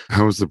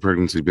 How has the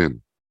pregnancy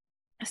been?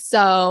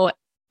 So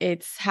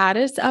it's had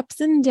its ups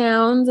and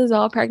downs, as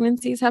all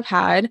pregnancies have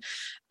had.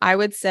 I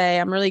would say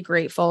I'm really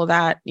grateful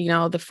that,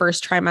 the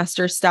first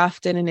trimester stuff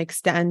didn't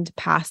extend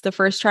past the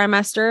first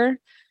trimester.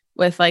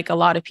 With like a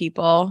lot of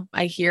people,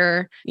 I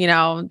hear,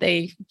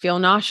 they feel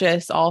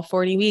nauseous all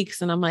 40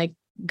 weeks. And I'm like,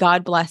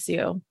 God bless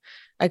you.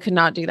 I could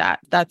not do that.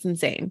 That's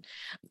insane.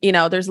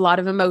 There's a lot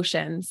of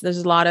emotions. There's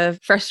a lot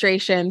of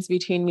frustrations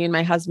between me and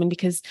my husband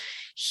because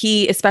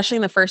he, especially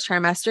in the first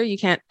trimester, you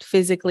can't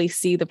physically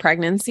see the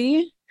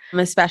pregnancy,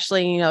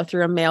 especially,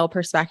 through a male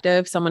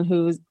perspective, someone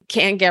who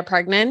can't get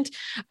pregnant,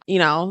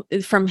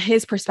 from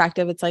his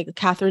perspective, it's like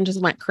Kathrin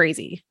just went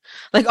crazy.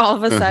 Like all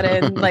of a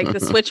sudden, like the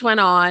switch went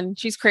on.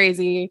 She's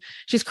crazy.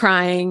 She's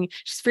crying.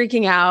 She's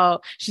freaking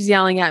out. She's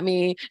yelling at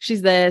me.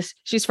 She's this,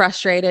 she's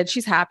frustrated.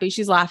 She's happy.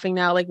 She's laughing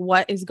now. Like,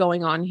 what is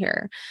going on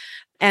here?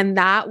 And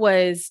that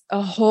was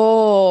a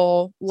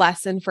whole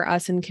lesson for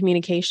us in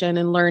communication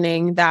and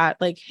learning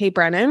that, like, hey,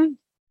 Brennan,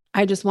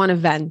 I just want to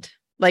vent.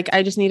 Like,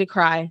 I just need to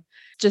cry.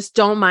 Just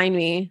don't mind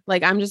me.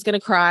 Like, I'm just going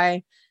to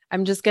cry.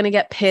 I'm just going to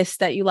get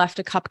pissed that you left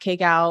a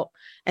cupcake out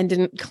and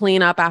didn't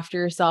clean up after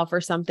yourself or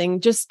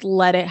something. Just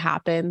let it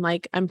happen.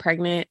 Like, I'm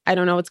pregnant. I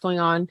don't know what's going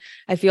on.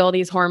 I feel all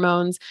these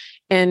hormones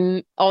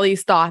and all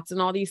these thoughts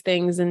and all these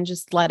things, and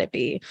just let it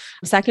be.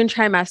 Second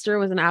trimester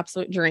was an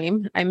absolute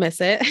dream. I miss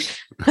it.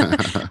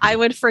 I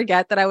would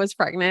forget that I was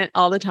pregnant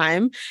all the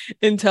time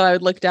until I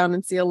would look down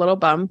and see a little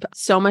bump.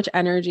 So much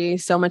energy,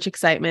 so much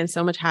excitement,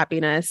 so much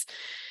happiness.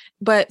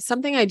 But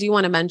something I do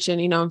want to mention,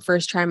 in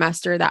first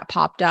trimester that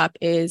popped up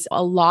is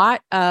a lot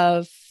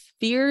of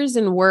fears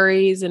and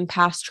worries and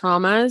past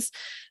traumas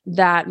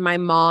that my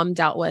mom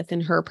dealt with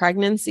in her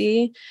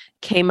pregnancy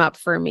came up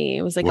for me.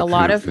 It was like a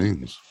lot of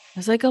things. It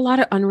was like a lot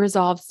of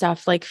unresolved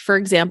stuff. Like, for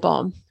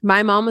example,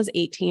 my mom was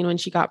 18 when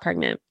she got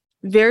pregnant.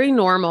 Very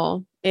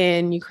normal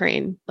in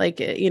Ukraine, like,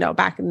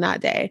 back in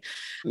that day.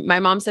 My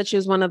mom said she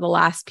was one of the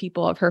last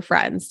people of her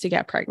friends to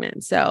get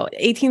pregnant. So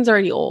 18 is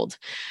already old.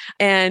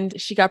 And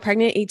she got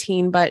pregnant at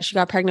 18, but she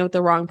got pregnant with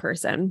the wrong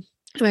person.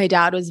 My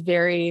dad was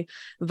very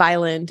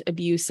violent,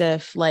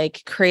 abusive,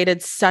 like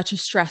created such a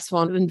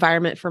stressful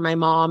environment for my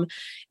mom.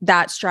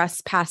 That stress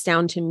passed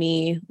down to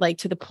me, like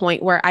to the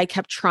point where I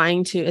kept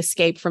trying to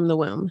escape from the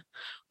womb.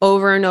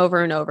 over and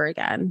over and over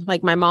again.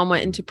 Like my mom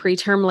went into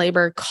preterm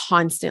labor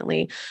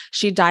constantly.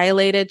 She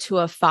dilated to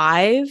a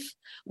 5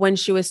 when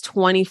she was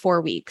 24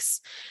 weeks.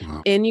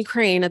 Wow. In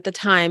Ukraine at the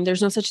time,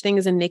 there's no such thing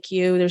as a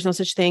NICU. There's no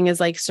such thing as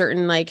like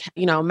certain like,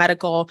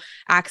 medical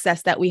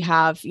access that we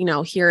have,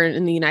 here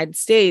in the United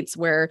States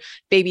where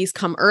babies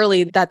come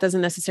early. That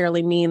doesn't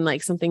necessarily mean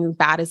like something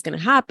bad is going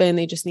to happen.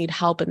 They just need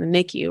help in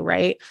the NICU,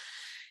 right?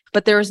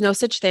 But there was no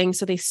such thing.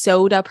 So they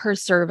sewed up her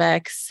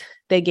cervix.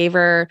 They gave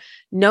her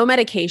no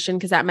medication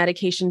because that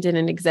medication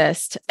didn't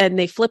exist. And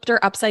they flipped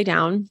her upside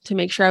down to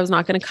make sure I was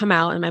not going to come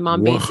out. And my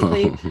mom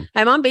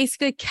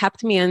basically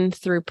kept me in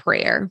through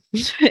prayer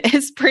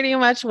is pretty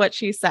much what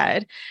she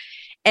said.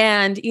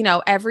 And,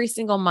 every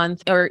single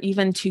month or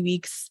even 2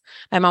 weeks,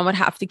 my mom would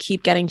have to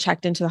keep getting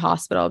checked into the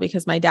hospital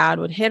because my dad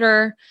would hit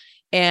her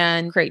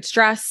and create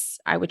stress.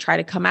 I would try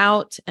to come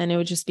out and it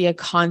would just be a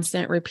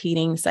constant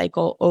repeating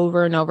cycle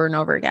over and over and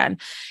over again.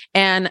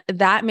 And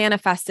that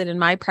manifested in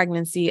my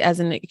pregnancy as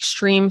an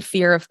extreme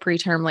fear of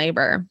preterm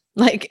labor,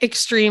 like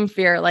extreme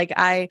fear. Like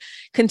I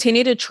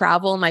continue to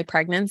travel in my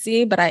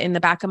pregnancy, but in the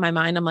back of my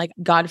mind, I'm like,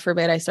 God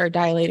forbid I start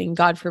dilating.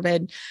 God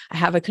forbid I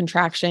have a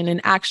contraction. And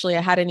actually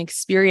I had an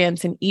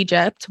experience in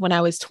Egypt when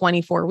I was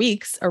 24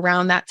 weeks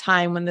around that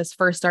time when this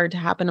first started to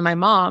happen to my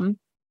mom,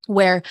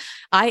 where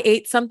I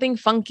ate something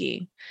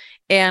funky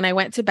and I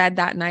went to bed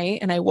that night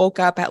and I woke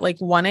up at like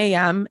 1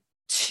 a.m.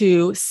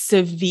 to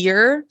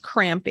severe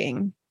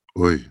cramping.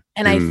 Oy,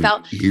 and I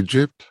felt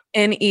Egypt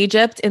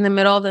in the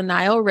middle of the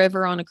Nile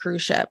River on a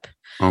cruise ship.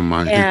 Oh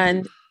my.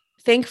 And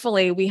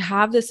thankfully we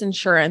have this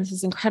insurance,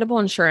 this incredible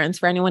insurance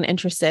for anyone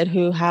interested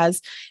who has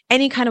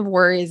any kind of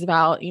worries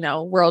about,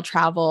 world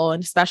travel,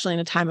 and especially in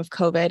a time of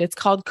COVID. It's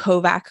called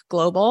COVAC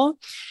Global,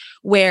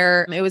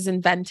 where it was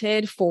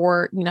invented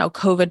for,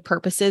 COVID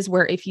purposes,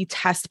 where if you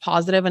test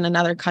positive in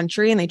another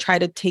country and they try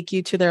to take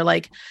you to their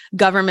like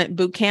government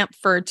boot camp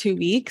for 2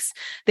 weeks,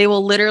 they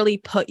will literally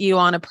put you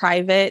on a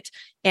private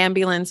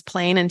ambulance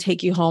plane and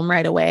take you home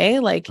right away.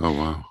 Like, oh,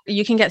 wow.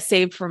 You can get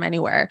saved from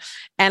anywhere.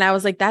 And I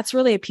was like, that's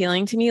really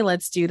appealing to me.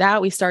 Let's do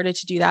that. We started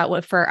to do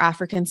that for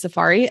African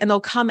Safari, and they'll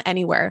come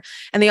anywhere.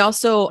 And they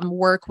also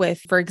work with,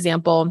 for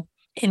example,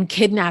 in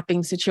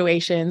kidnapping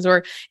situations,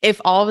 or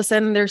if all of a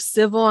sudden there's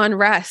civil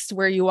unrest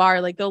where you are,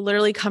 like they'll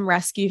literally come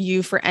rescue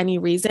you for any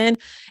reason.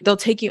 They'll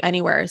take you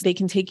anywhere. So they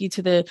can take you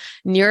to the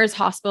nearest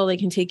hospital. They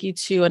can take you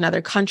to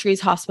another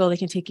country's hospital. They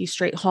can take you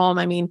straight home.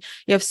 I mean,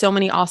 you have so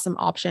many awesome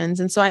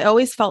options. And so I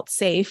always felt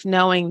safe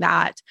knowing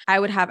that I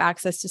would have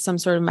access to some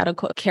sort of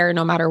medical care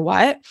no matter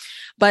what.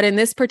 But in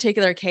this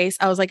particular case,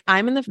 I was like,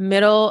 I'm in the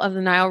middle of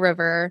the Nile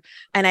River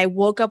and I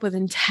woke up with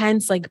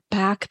intense like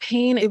back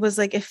pain. It was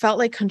like, it felt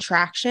like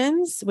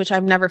contractions, which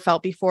I've never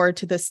felt before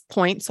to this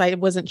point. So I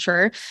wasn't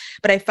sure,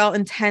 but I felt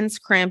intense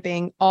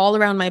cramping all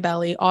around my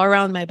belly, all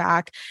around my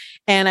back.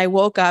 And I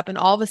woke up and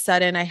all of a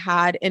sudden I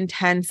had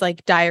intense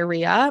like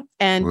diarrhea.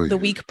 And the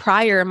week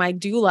prior, my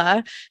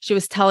doula, she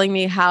was telling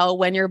me how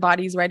when your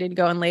body's ready to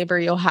go in labor,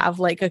 you'll have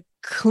like a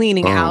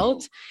cleaning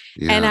out.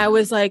 Yeah. And I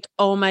was like,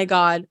 oh my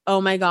God,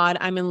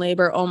 I'm in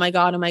labor. Oh my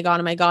God.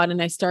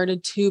 And I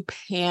started to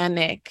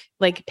panic.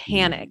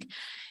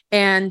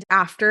 And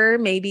after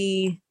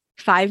maybe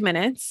 5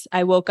 minutes,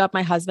 I woke up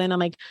my husband. I'm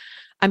like,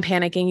 I'm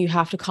panicking. You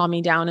have to calm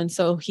me down. And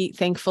so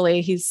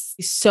thankfully, he's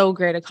so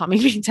great at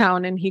calming me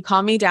down, and he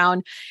calmed me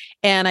down.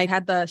 And I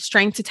had the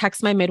strength to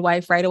text my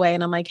midwife right away.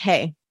 And I'm like,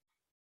 hey,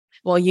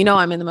 well,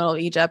 I'm in the middle of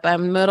Egypt.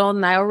 I'm in the middle of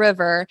the Nile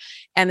River,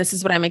 and this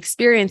is what I'm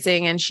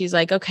experiencing. And she's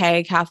like,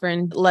 okay,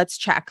 Kathrin, let's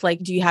check. Like,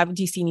 do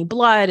you see any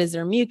blood? Is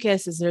there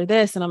mucus? Is there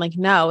this? And I'm like,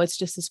 no, it's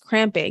just this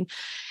cramping.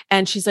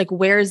 And she's like,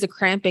 where is the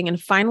cramping?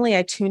 And finally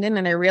I tuned in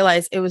and I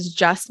realized it was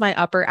just my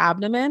upper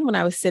abdomen when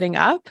I was sitting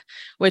up,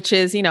 which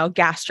is,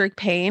 gastric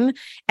pain.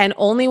 And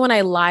only when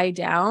I lie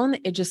down,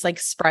 it just like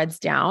spreads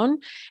down.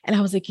 And I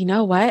was like, you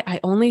know what?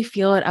 I only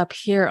feel it up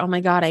here. Oh my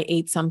God, I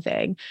ate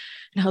something.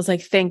 And I was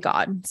like, thank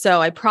God.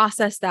 So I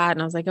processed that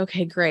and I was like,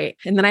 okay, great.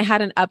 And then I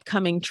had an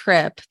upcoming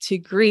trip to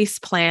Greece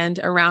planned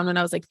around when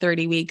I was like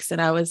 30 weeks.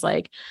 And I was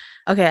like,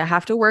 okay, I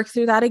have to work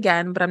through that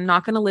again, but I'm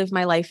not going to live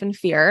my life in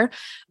fear.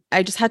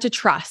 I just had to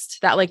trust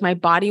that like my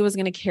body was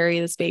going to carry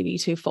this baby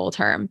to full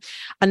term.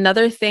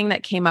 Another thing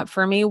that came up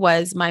for me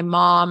was my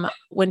mom,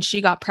 when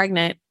she got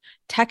pregnant,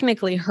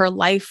 technically her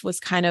life was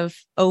kind of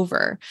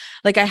over.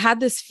 Like I had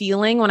this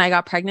feeling when I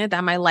got pregnant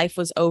that my life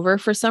was over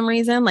for some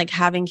reason. Like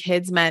having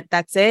kids meant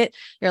that's it.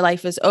 Your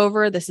life is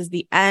over. This is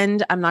the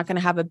end. I'm not going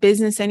to have a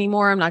business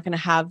anymore. I'm not going to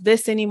have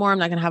this anymore. I'm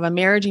not going to have a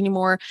marriage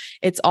anymore.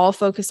 It's all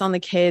focused on the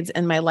kids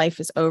and my life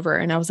is over.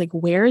 And I was like,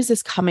 where is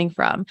this coming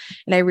from?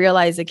 And I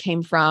realized it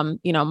came from,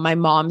 my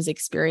mom's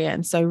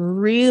experience. So I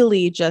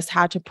really just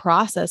had to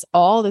process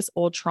all this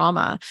old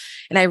trauma.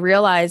 And I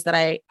realized that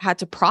I had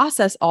to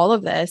process all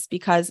of this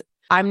because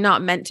I'm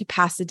not meant to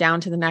pass it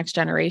down to the next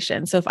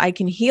generation. So if I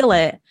can heal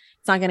it,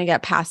 it's not going to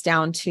get passed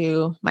down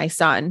to my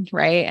son,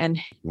 right? And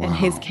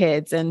his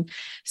kids. And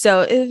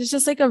so it was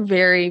just like a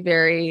very,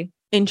 very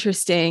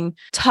interesting,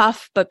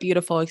 tough, but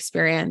beautiful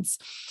experience.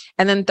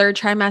 And then third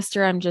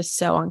trimester, I'm just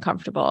so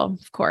uncomfortable.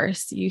 Of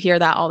course, you hear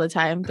that all the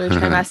time. Third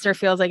trimester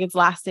feels like it's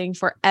lasting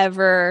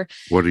forever.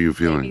 What are you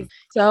feeling?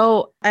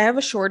 So I have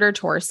a shorter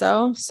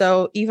torso.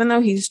 So even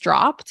though he's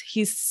dropped,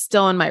 he's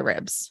still in my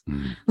ribs.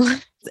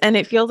 And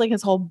it feels like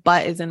his whole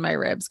butt is in my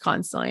ribs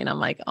constantly. And I'm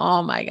like,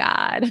 oh my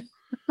God.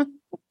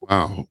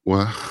 Wow.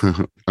 Well,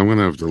 I'm going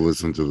to have to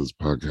listen to this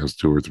podcast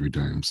 2 or 3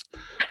 times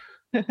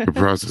to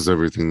process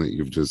everything that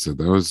you've just said.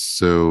 That was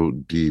so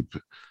deep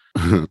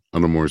on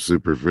a more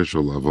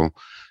superficial level.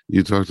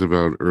 You talked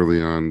about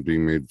early on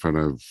being made fun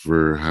of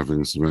for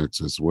having some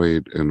excess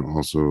weight and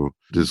also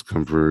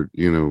discomfort,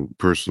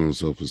 personal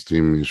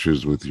self-esteem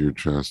issues with your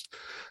chest.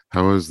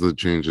 How has the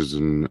changes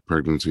in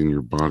pregnancy in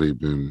your body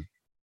been?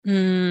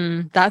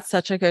 That's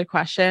such a good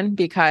question,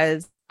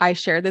 because I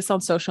shared this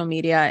on social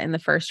media in the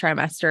first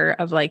trimester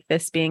of like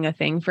this being a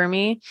thing for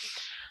me,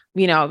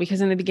 because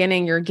in the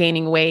beginning you're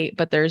gaining weight,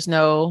 but there's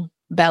no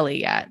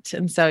belly yet.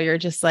 And so you're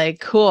just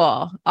like,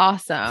 cool,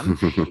 awesome.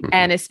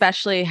 And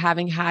especially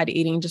having had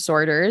eating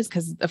disorders,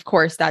 because of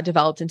course that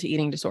developed into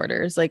eating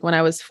disorders. Like when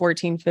I was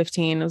 14,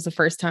 15, it was the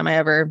first time I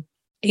ever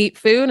ate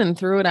food and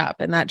threw it up,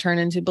 and that turned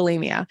into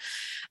bulimia.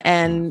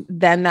 And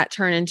then that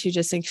turned into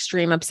just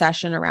extreme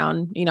obsession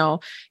around,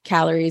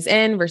 calories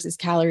in versus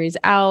calories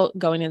out,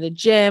 going to the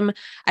gym.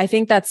 I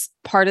think that's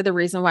part of the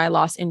reason why I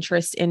lost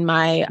interest in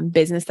my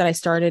business that I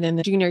started in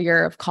the junior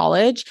year of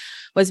college,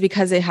 was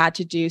because it had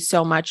to do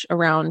so much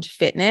around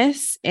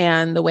fitness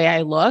and the way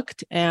I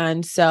looked.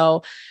 And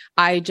so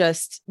I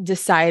just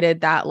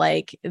decided that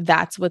like,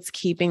 that's what's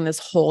keeping this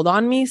hold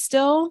on me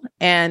still.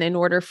 And in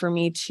order for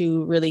me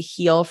to really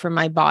heal from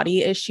my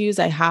body issues,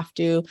 I have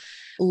to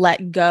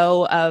let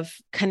go of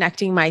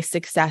connecting my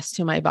success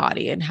to my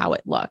body and how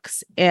it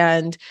looks.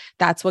 And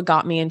that's what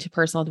got me into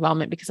personal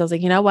development, because I was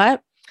like, you know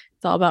what?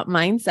 It's all about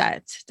mindset.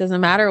 It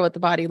doesn't matter what the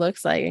body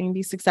looks like. I can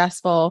be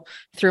successful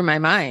through my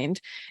mind.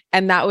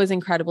 And that was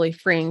incredibly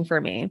freeing for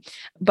me.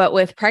 But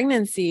with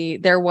pregnancy,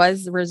 there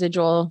was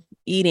residual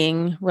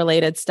eating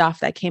related stuff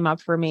that came up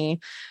for me.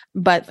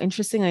 But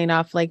interestingly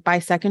enough, like by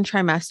second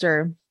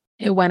trimester,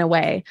 it went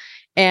away.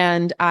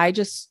 And I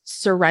just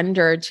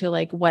surrendered to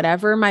like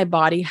whatever my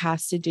body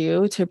has to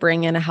do to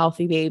bring in a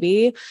healthy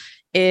baby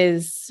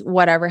is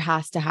whatever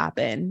has to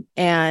happen.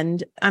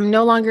 And I'm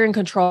no longer in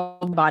control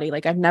of my body.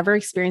 Like I've never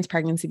experienced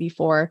pregnancy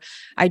before.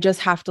 I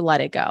just have to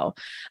let it go.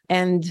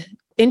 And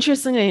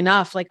interestingly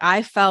enough, like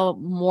I fell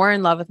more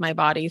in love with my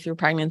body through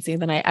pregnancy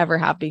than I ever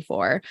have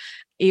before.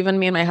 Even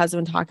me and my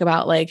husband talk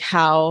about like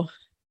how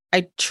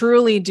I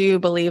truly do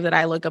believe that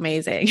I look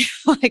amazing.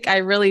 Like I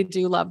really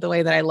do love the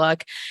way that I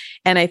look.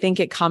 And I think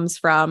it comes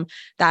from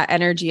that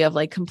energy of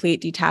like complete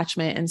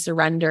detachment and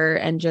surrender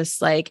and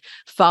just like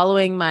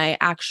following my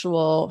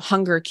actual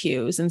hunger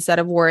cues instead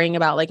of worrying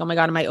about like, oh my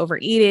God, am I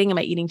overeating? Am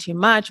I eating too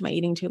much? Am I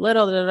eating too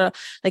little? Da, da, da.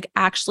 Like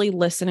actually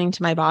listening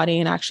to my body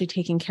and actually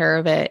taking care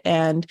of it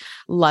and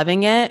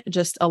loving it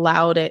just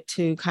allowed it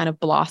to kind of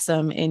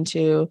blossom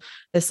into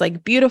this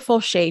like beautiful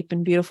shape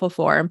and beautiful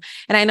form.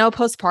 And I know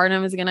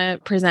postpartum is going to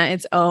present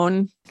its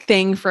own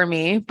thing for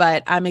me,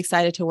 but I'm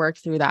excited to work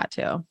through that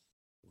too.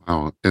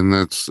 Wow. And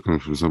that's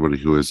from somebody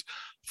who is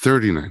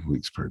 39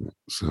 weeks pregnant.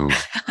 So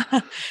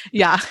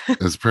yeah,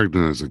 as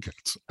pregnant as it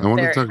gets. I want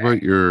to talk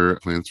about your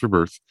plans for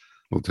birth.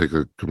 We'll take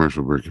a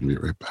commercial break and be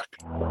right back.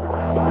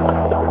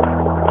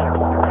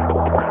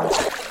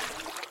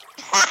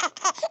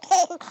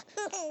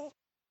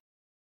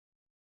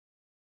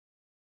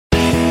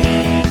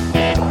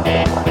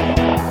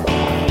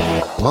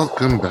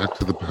 Welcome back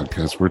to the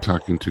podcast. We're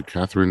talking to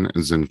Kathrin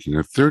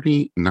Zenkina,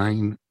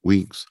 39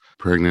 weeks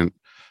pregnant.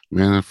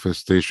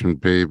 Manifestation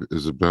babe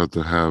is about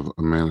to have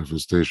a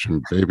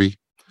manifestation baby.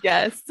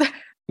 Yes.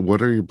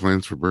 What are your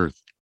plans for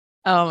birth?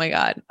 Oh my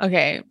God.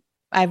 Okay.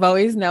 I've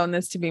always known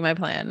this to be my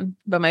plan,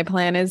 but my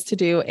plan is to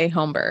do a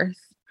home birth.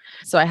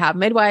 So I have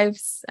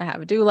midwives, I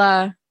have a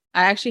doula.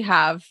 I actually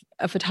have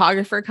a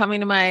photographer coming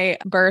to my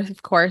birth,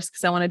 of course,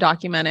 because I want to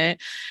document it.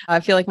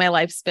 I feel like my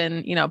life's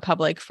been,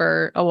 public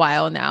for a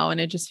while now, and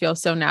it just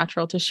feels so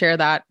natural to share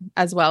that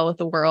as well with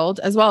the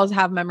world, as well as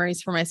have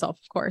memories for myself,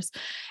 of course,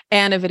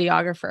 and a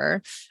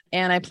videographer.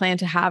 And I plan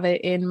to have it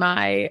in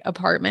my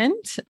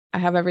apartment. I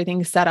have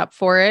everything set up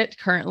for it.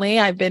 Currently,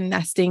 I've been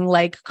nesting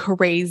like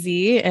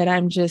crazy, and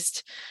I'm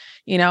just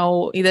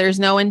there's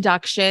no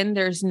induction,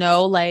 there's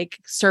no like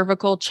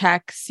cervical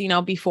checks,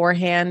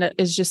 beforehand.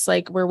 It's just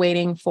like we're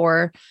waiting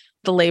for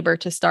the labor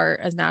to start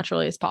as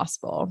naturally as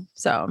possible.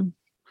 So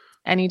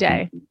any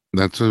day.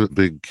 That's a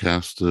big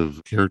cast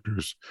of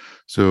characters.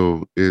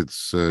 So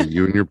it's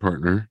you and your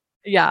partner.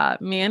 Yeah,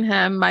 me and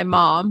him, my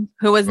mom,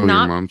 who was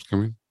not. Your mom's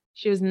coming?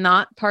 She was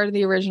not part of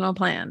the original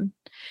plan.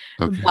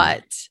 Okay.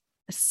 But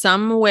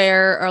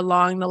somewhere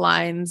along the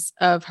lines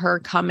of her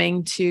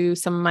coming to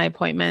some of my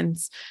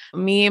appointments,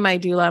 me, my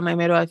doula, and my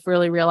midwife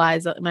really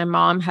realized that my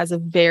mom has a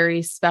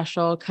very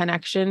special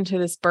connection to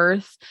this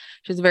birth.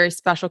 She has a very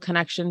special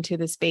connection to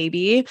this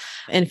baby.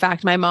 In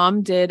fact, my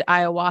mom did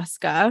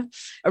ayahuasca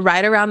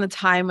right around the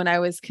time when I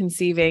was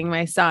conceiving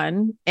my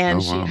son,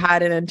 and she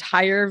had an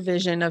entire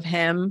vision of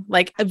him,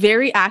 like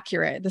very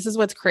accurate. This is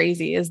what's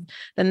crazy is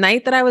the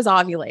night that I was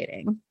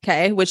ovulating,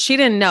 okay, which she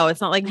didn't know.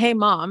 It's not like, hey,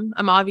 mom,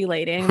 I'm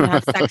ovulating. I'm gonna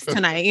have sex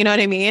tonight. You know what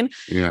I mean?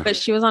 Yeah. But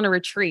she was on a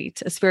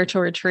retreat, a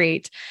spiritual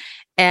retreat,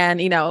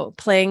 and,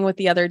 playing with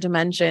the other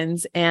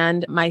dimensions.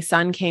 And my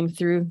son came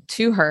through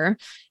to her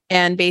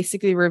and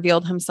basically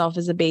revealed himself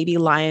as a baby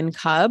lion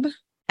cub.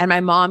 And my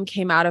mom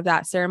came out of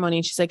that ceremony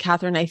and she's like,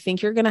 Kathrin, I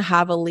think you're going to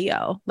have a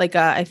Leo.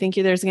 I think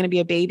there's going to be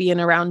a baby in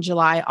around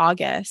July,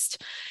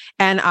 August.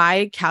 And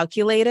I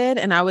calculated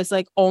and I was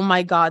like, oh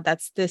my God,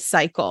 that's this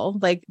cycle.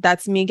 Like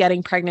that's me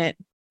getting pregnant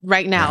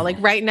right now. Wow. Like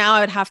right now I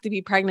would have to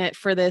be pregnant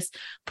for this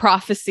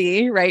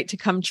prophecy, right, to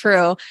come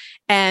true.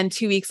 And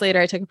 2 weeks later,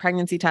 I took a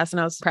pregnancy test and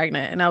I was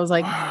pregnant. And I was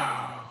like,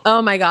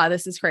 oh my God,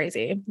 this is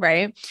crazy.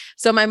 Right.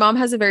 So my mom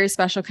has a very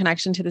special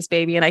connection to this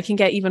baby. And I can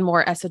get even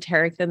more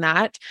esoteric than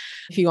that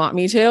if you want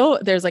me to.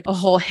 There's like a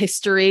whole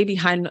history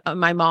behind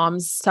my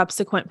mom's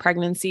subsequent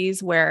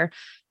pregnancies where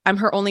I'm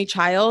her only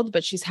child,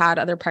 but she's had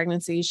other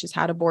pregnancies, she's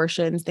had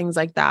abortions, things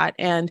like that.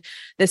 And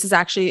this is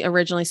actually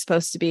originally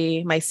supposed to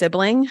be my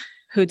sibling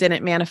who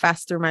didn't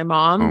manifest through my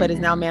mom, but is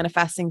now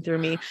manifesting through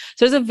me.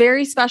 So there's a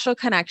very special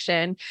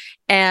connection.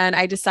 And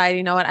I decided,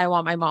 you know what? I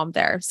want my mom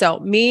there. So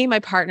me, my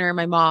partner,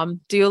 my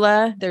mom,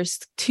 doula, there's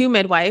 2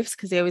 midwives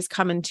because they always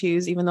come in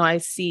 2s, even though I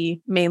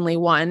see mainly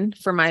 1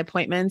 for my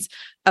appointments,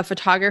 a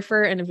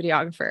photographer and a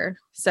videographer.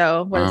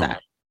 So what is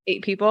that?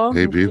 8 people?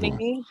 8 people.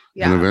 Me?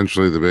 Yeah. And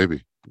eventually the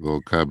baby, the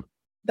little cub.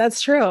 That's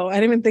true. I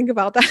didn't even think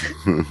about that.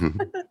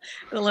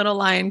 The little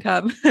lion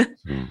cub.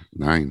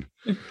 9.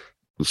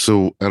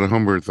 So at a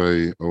home birth,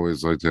 I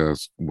always like to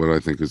ask what I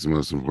think is the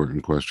most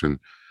important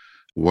question.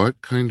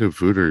 What kind of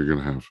food are you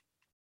going to have?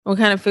 What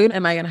kind of food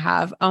am I going to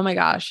have? Oh my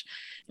gosh.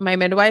 My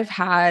midwife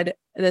had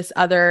this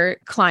other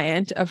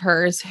client of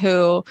hers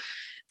who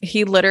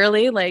he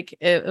literally, like,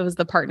 it was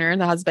the partner,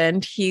 the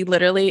husband, he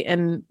literally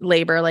in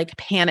labor, like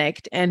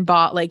panicked and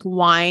bought like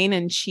wine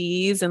and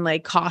cheese and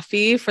like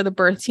coffee for the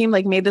birth team,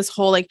 like made this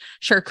whole like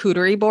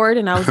charcuterie board.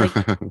 And I was like,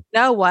 you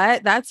know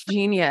what? That's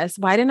genius.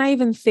 Why didn't I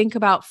even think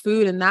about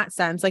food in that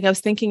sense? Like I was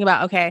thinking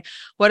about, okay,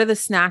 what are the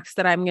snacks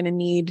that I'm going to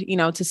need,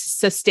 to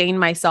sustain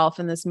myself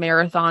in this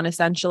marathon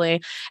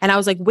essentially. And I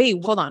was like,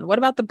 wait, hold on. What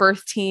about the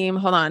birth team?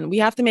 Hold on. We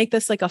have to make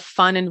this like a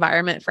fun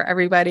environment for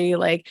everybody.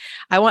 Like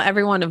I want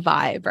everyone to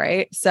vibe,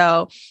 right?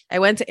 So I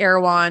went to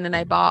Erewhon and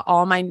I bought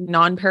all my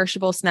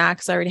non-perishable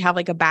snacks. I already have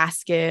like a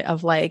basket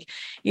of like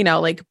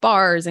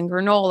bars and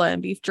granola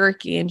and beef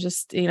jerky and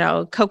just,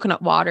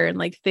 coconut water and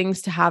like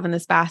things to have in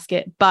this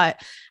basket.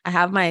 But I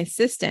have my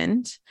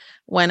assistant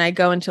when I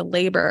go into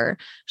labor,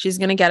 she's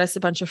going to get us a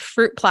bunch of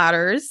fruit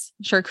platters,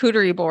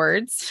 charcuterie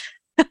boards.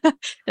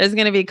 There's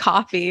going to be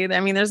coffee. I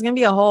mean, there's going to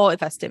be a whole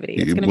festivity.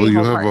 It's going to be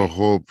you have a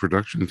whole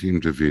production team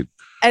to feed.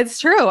 It's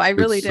true. I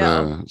really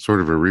do.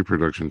 Sort of a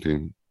reproduction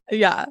team.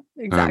 Yeah,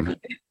 exactly.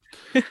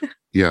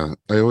 Yeah,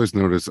 I always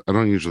notice I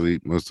don't usually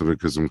eat most of it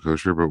because I'm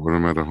kosher, but when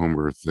I'm at a home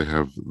birth, they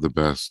have the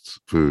best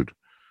food.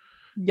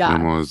 Yeah.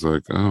 And I'm always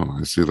like, oh,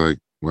 I see like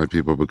why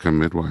people become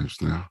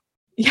midwives now.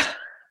 Yeah.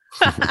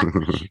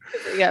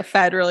 They get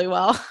fed really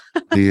well.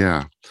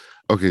 Yeah.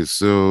 Okay,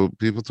 so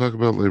people talk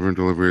about labor and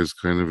delivery as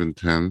kind of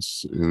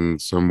intense in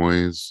some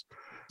ways.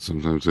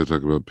 Sometimes they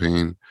talk about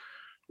pain.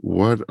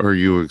 What are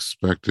you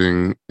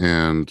expecting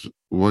and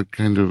what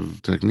kind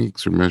of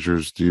techniques or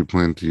measures do you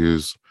plan to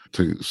use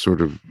to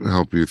sort of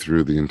help you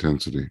through the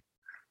intensity?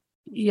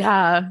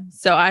 Yeah.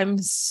 So I'm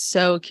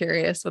so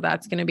curious what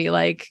that's going to be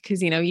like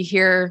because, you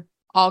hear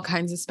all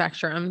kinds of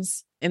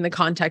spectrums in the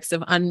context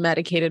of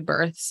unmedicated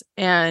births.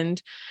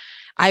 And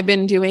I've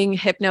been doing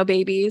hypno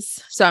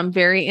babies. So I'm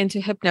very into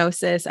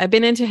hypnosis. I've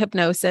been into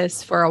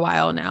hypnosis for a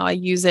while now. I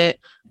use it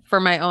for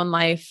my own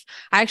life.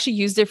 I actually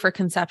used it for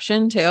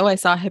conception too. I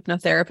saw a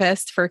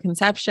hypnotherapist for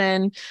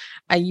conception.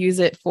 I use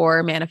it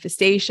for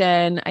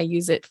manifestation. I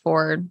use it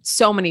for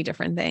so many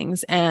different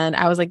things. And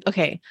I was like,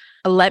 okay,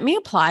 let me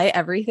apply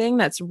everything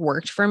that's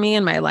worked for me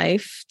in my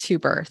life to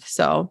birth.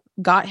 So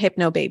got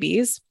hypno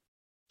babies.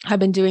 I've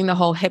been doing the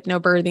whole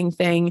hypnobirthing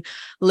thing,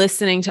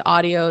 listening to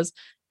audios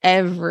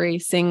every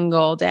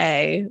single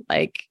day,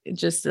 like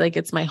just like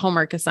it's my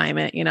homework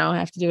assignment, I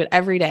have to do it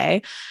every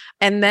day.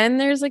 And then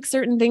there's like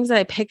certain things that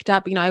I picked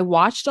up, I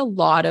watched a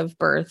lot of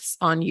births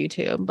on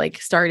YouTube,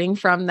 like starting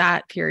from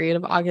that period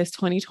of August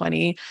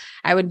 2020,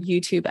 I would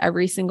YouTube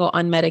every single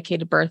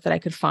unmedicated birth that I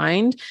could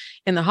find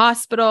in the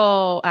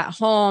hospital, at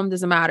home,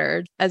 doesn't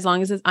matter, as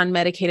long as it's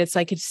unmedicated. So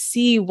I could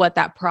see what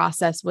that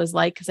process was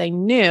like. Cause I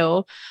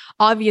knew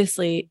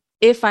obviously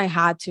if I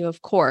had to,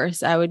 of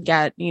course, I would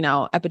get,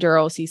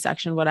 epidural,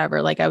 C-section,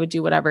 whatever, like I would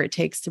do whatever it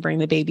takes to bring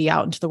the baby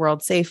out into the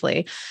world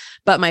safely.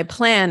 But my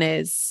plan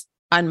is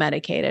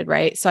unmedicated,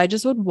 right? So I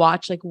just would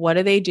watch, like, what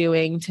are they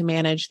doing to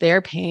manage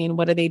their pain?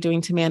 What are they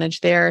doing to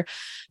manage their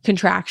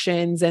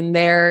contractions and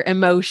their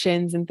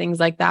emotions and things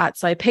like that?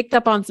 So I picked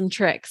up on some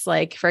tricks.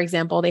 Like, for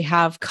example, they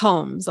have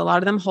combs. A lot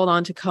of them hold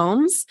on to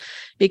combs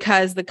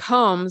because the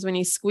combs, when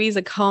you squeeze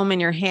a comb in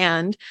your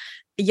hand,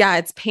 yeah,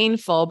 it's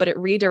painful, but it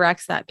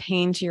redirects that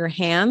pain to your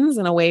hands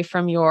and away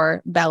from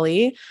your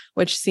belly,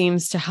 which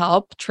seems to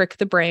help trick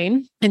the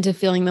brain into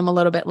feeling them a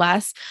little bit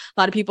less. A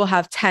lot of people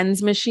have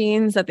TENS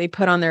machines that they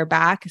put on their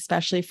back,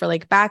 especially for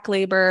like back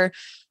labor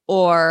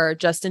or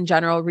just in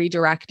general,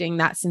 redirecting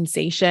that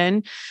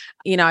sensation.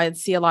 I'd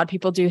see a lot of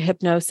people do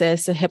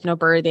hypnosis,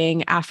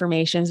 hypnobirthing,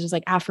 affirmations. There's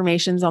like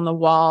affirmations on the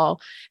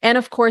wall. And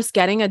of course,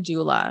 getting a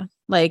doula.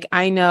 Like,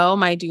 I know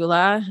my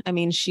doula, I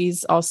mean,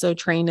 she's also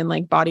trained in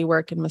like body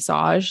work and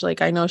massage.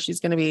 Like, I know she's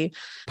going to be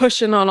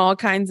pushing on all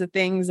kinds of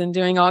things and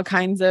doing all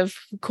kinds of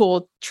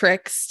cool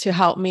tricks to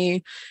help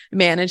me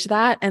manage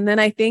that. And then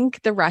I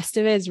think the rest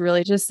of it is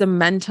really just a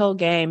mental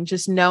game,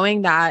 just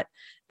knowing that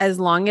as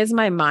long as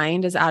my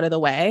mind is out of the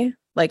way,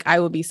 like, I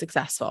will be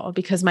successful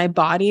because my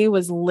body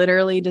was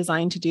literally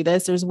designed to do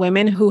this. There's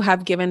women who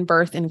have given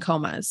birth in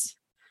comas.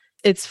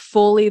 It's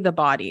fully the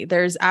body.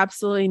 There's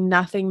absolutely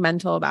nothing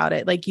mental about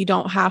it. Like, you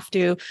don't have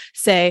to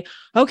say,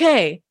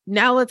 okay,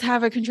 now let's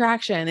have a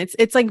contraction.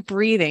 It's like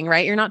breathing,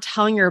 right? You're not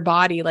telling your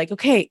body like,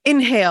 okay,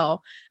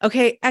 inhale,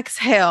 okay,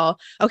 exhale,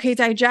 okay,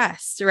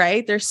 digest,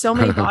 right? There's so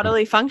many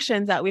bodily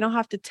functions that we don't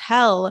have to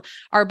tell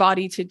our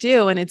body to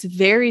do. And it's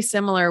very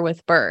similar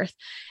with birth.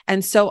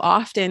 And so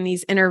often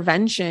these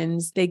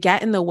interventions, they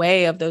get in the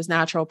way of those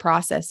natural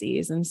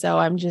processes. And so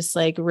I'm just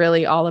like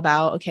really all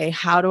about, okay,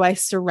 how do I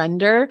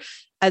surrender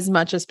as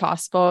much as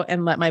possible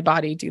and let my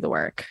body do the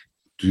work?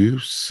 Do you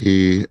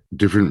see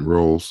different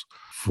roles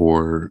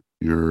for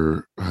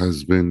your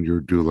husband,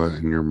 your doula,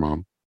 and your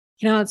mom?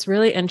 It's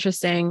really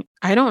interesting.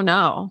 I don't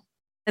know.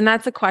 And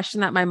that's a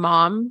question that my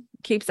mom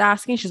keeps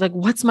asking. She's like,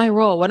 what's my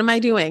role? What am I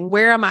doing?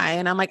 Where am I?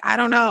 And I'm like, I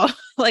don't know.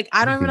 Like,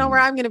 I don't even know where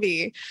I'm going to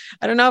be.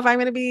 I don't know if I'm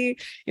going to be,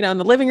 in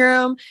the living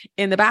room,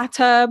 in the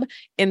bathtub,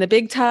 in the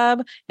big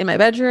tub, in my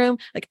bedroom.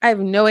 Like, I have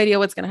no idea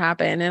what's going to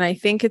happen. And I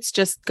think it's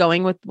just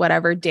going with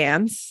whatever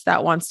dance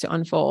that wants to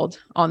unfold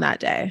on that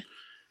day.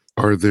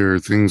 Are there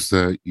things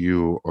that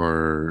you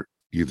are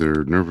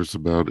either nervous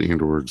about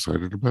and or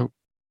excited about?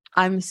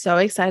 I'm so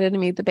excited to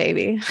meet the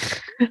baby.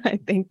 I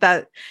think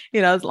that,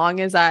 as long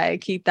as I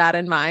keep that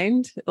in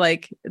mind,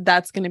 like,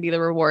 that's going to be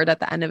the reward at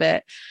the end of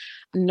it.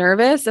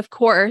 Nervous, of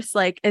course,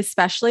 like,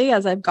 especially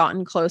as I've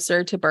gotten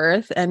closer to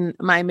birth, and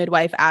my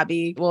midwife,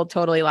 Abby, will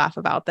totally laugh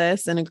about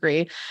this and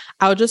agree.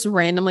 I'll just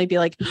randomly be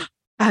like,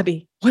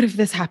 Abby, what if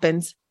this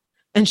happens?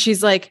 And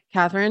she's like,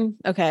 Kathrin,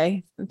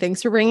 okay,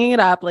 thanks for bringing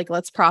it up. Like,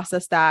 let's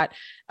process that.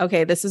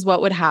 Okay, this is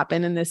what would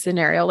happen in this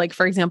scenario. Like,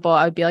 for example,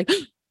 I would be like,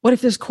 what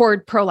if there's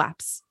cord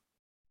prolapse?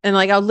 And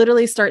like, I'll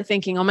literally start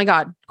thinking, oh my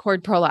God,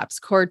 cord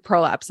prolapse.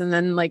 And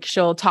then like,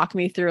 she'll talk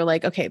me through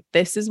like, okay,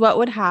 this is what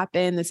would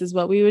happen. This is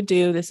what we would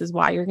do. This is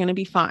why you're going to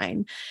be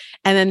fine.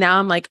 And then now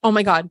I'm like, oh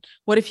my God,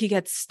 what if he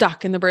gets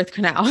stuck in the birth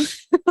canal?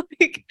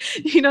 Like,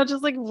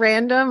 just like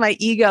random, my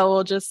ego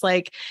will just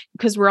like,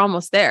 because we're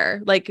almost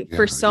there. Like,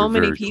 for so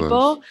many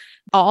people, close.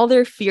 All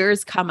their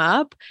fears come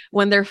up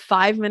when they're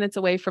 5 minutes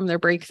away from their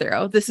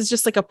breakthrough. This is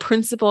just like a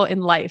principle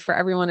in life for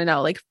everyone to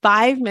know. Like,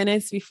 5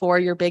 minutes before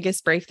your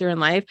biggest breakthrough in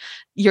life,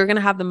 you're going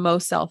to have the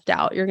most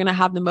self-doubt. You're going to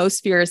have the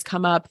most fears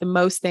come up, the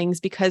most things,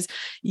 because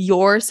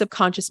your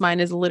subconscious mind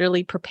is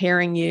literally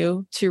preparing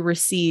you to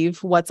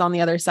receive what's on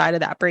the other side of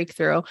that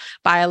breakthrough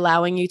by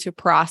allowing you to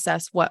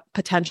process what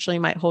potentially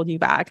might hold you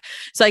back.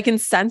 So I can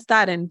sense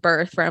that in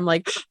birth where I'm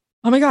like,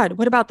 oh my God,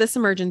 what about this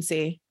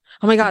emergency?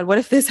 Oh my God, what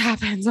if this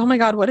happens? Oh my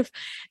God, what if?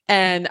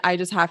 And I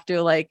just have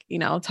to like,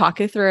 talk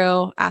it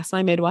through, ask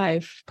my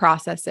midwife,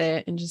 process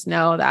it, and just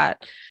know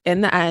that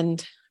in the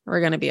end, we're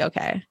going to be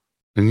okay.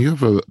 And you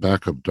have a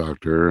backup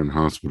doctor and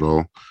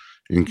hospital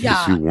in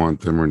case you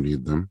want them or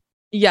need them.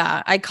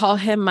 Yeah. I call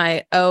him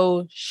my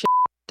shit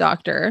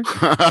doctor.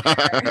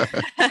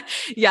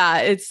 Yeah.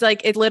 It's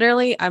like, it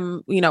literally,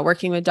 I'm,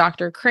 working with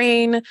Dr.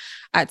 Crane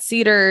at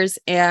Cedars,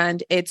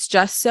 and it's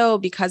just so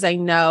because I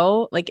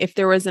know, like, if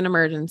there was an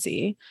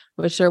emergency,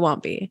 which there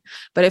won't be,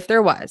 but if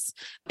there was,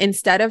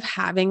 instead of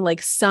having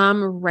like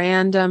some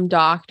random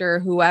doctor,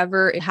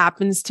 whoever it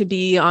happens to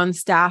be on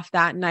staff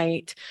that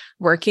night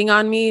working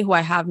on me, who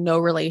I have no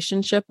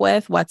relationship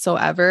with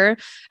whatsoever,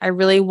 I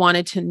really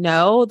wanted to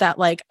know that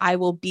like, I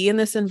will be in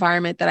this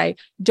environment that I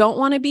don't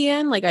want to be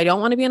in. Like, I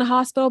don't want to be in a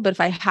hospital, but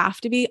if I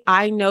have to be,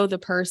 I know the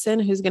person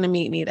who's going to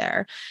meet me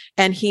there.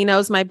 And he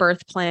knows my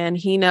birth plan.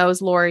 He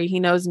knows Lori. He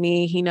knows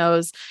me. He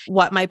knows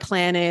what my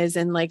plan is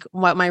and like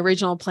what my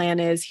original plan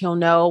is. He'll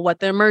know what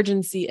the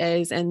emergency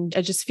is. And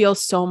it just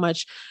feels so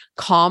much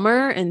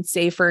calmer and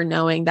safer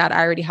knowing that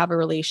I already have a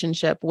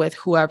relationship with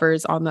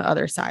whoever's on the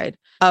other side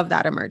of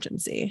that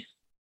emergency.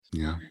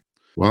 Yeah.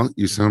 Well,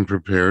 you sound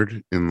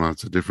prepared in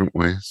lots of different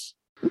ways.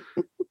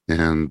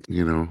 And,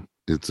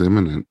 it's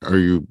imminent. Are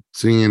you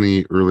seeing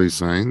any early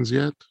signs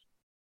yet?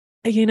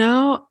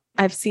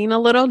 I've seen a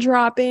little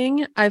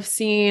dropping. I've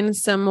seen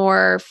some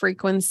more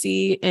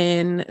frequency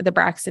in the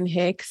Braxton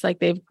Hicks. Like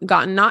they've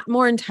gotten not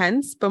more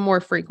intense, but more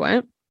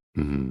frequent.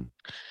 Mm-hmm.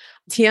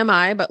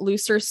 TMI, but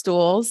looser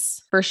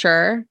stools for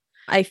sure.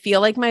 I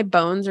feel like my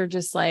bones are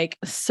just like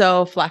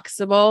so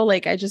flexible.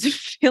 Like I just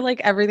feel like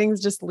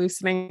everything's just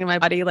loosening in my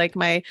body. Like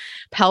my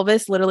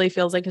pelvis literally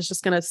feels like it's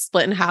just going to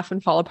split in half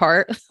and fall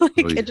apart.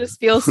 Like it just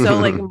feels so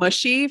like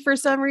mushy for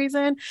some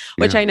reason,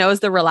 which I know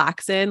is the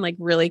relaxin like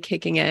really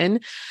kicking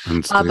in.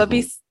 But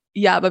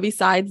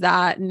besides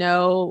that,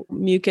 no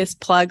mucus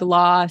plug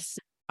loss.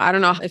 I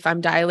don't know if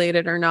I'm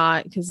dilated or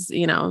not because,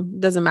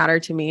 it doesn't matter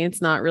to me.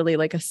 It's not really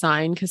like a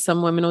sign because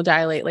some women will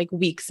dilate like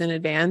weeks in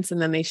advance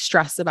and then they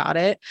stress about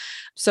it.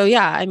 So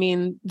yeah, I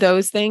mean,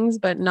 those things,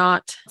 but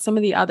not some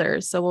of the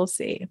others. So we'll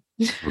see.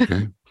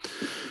 Okay.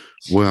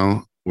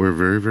 Well, we're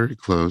very, very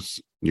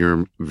close.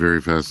 You're very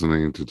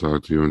fascinating to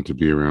talk to you and to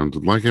be around.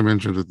 Like I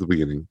mentioned at the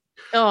beginning,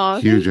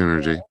 huge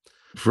energy.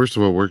 First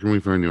of all, where can we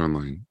find you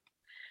online?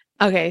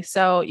 Okay,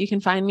 so you can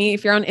find me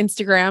if you're on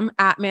Instagram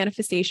at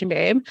Manifestation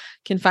Babe. You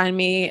can find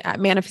me at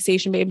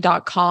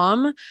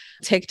manifestationbabe.com,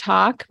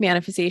 TikTok,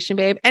 Manifestation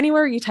Babe.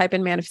 Anywhere you type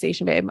in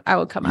Manifestation Babe, I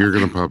will come up. You're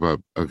going to pop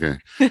up. Okay.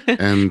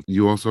 And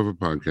you also have a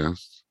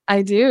podcast.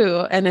 I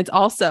do. And it's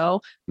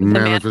also the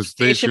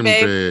Manifestation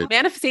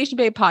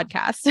Babe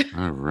podcast.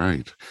 All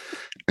right.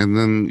 And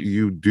then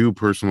you do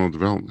personal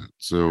development.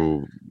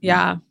 So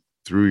yeah,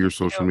 through your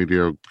social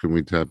media, can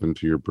we tap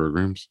into your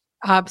programs?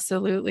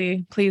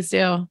 Absolutely. Please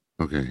do.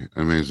 Okay,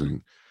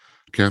 amazing.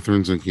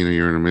 Kathrin Zenkina,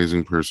 you're an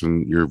amazing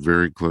person. You're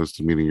very close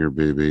to meeting your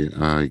baby.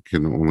 I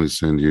can only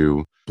send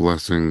you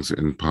blessings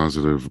and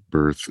positive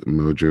birth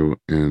mojo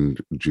and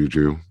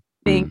juju.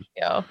 Thank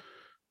you.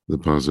 The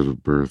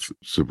positive birth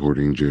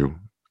supporting Jew.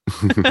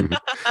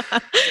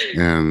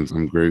 And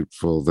I'm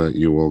grateful that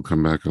you will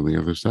come back on the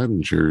other side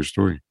and share your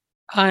story.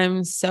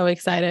 I'm so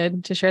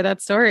excited to share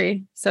that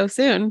story so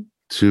soon.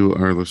 To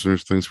our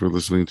listeners, thanks for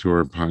listening to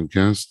our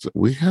podcast.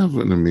 We have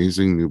an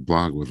amazing new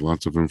blog with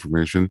lots of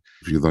information.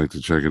 If you'd like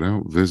to check it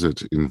out,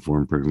 visit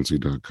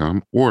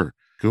informedpregnancy.com or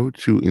go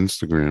to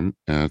Instagram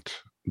at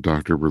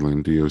Dr.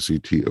 Berlin,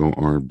 DoctorBerlin.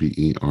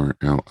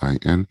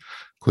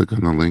 Click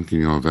on the link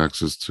and you'll have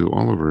access to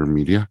all of our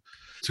media.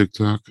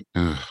 TikTok,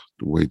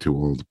 way too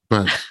old,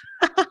 but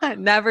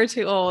never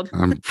too old.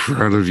 I'm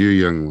proud of you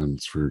young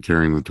ones for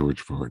carrying the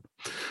torch forward.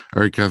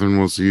 All right, Kathrin,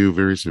 we'll see you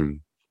very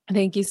soon.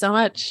 Thank you so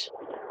much.